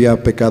porque había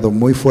pecado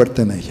muy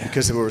fuerte en ella.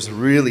 because there was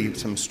really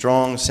some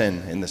strong sin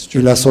in this Y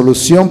church. la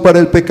solución para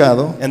el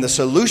pecado And the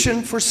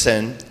solution for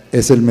sin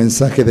es el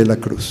mensaje de la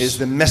cruz. is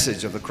the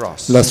message of the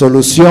cross. La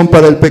solución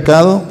para el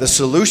pecado The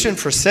solution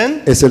for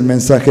sin es el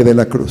mensaje de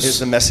la is cruz.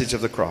 the message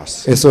of the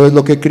cross. Eso es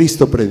lo que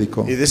Cristo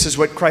predicó. This is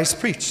what Christ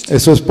preached.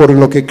 Eso es por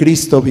lo que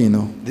Cristo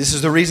vino. This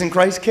is the reason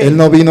Christ Él came.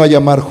 no vino a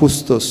llamar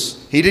justos,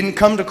 He didn't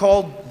come to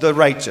call the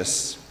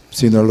righteous,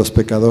 sino a los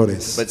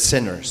pecadores but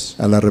sinners.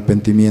 al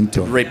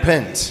arrepentimiento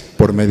Repent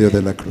por medio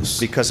de la cruz.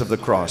 because of the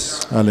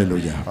cross.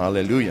 Aleluya.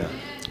 Hallelujah.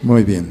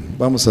 Muy bien,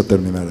 vamos a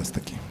terminar hasta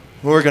aquí.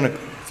 We're going to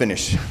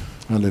finish.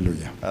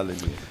 Aleluya.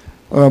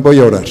 Hallelujah. Voy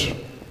a orar.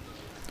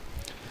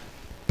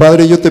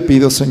 Padre, yo te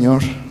pido,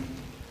 Señor,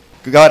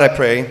 God, I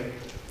pray,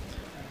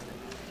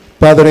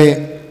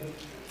 Padre,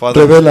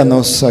 Father,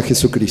 revélanos a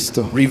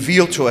Jesucristo.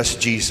 reveal to us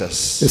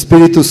Jesus.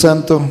 Espíritu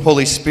Santo,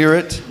 Holy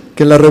Spirit,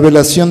 que la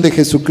revelación de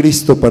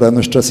Jesucristo para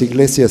nuestras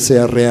iglesias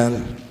sea real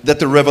that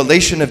the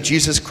revelation of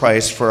Jesus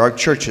Christ for our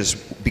churches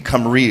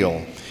become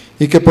real,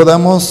 y que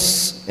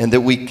podamos and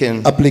that we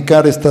can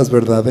aplicar estas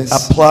verdades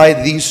apply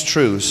these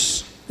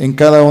truths en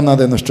cada una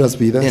de nuestras in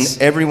vidas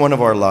every one of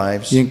our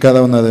lives, y en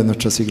cada una de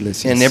nuestras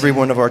iglesias. in every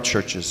one of our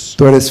churches.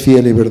 Tú eres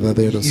fiel y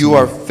verdadero, You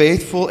are Señor.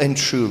 faithful and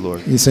true,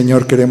 Lord. Y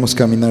Señor, queremos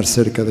caminar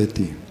cerca de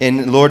ti.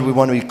 And Lord, we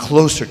want to be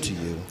closer to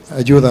you.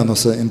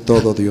 Ayúdanos en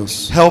todo,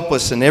 Dios. Help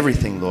us in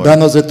everything, Lord.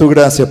 Danos de tu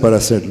gracia para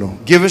hacerlo.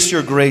 Give us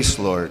your grace,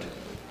 Lord.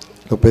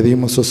 Lo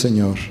pedimos, oh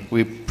Señor,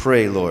 We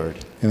pray, Lord,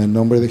 en el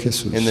nombre de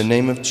Jesús. in the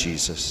name of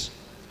Jesus.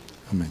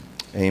 Amén.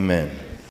 Amen.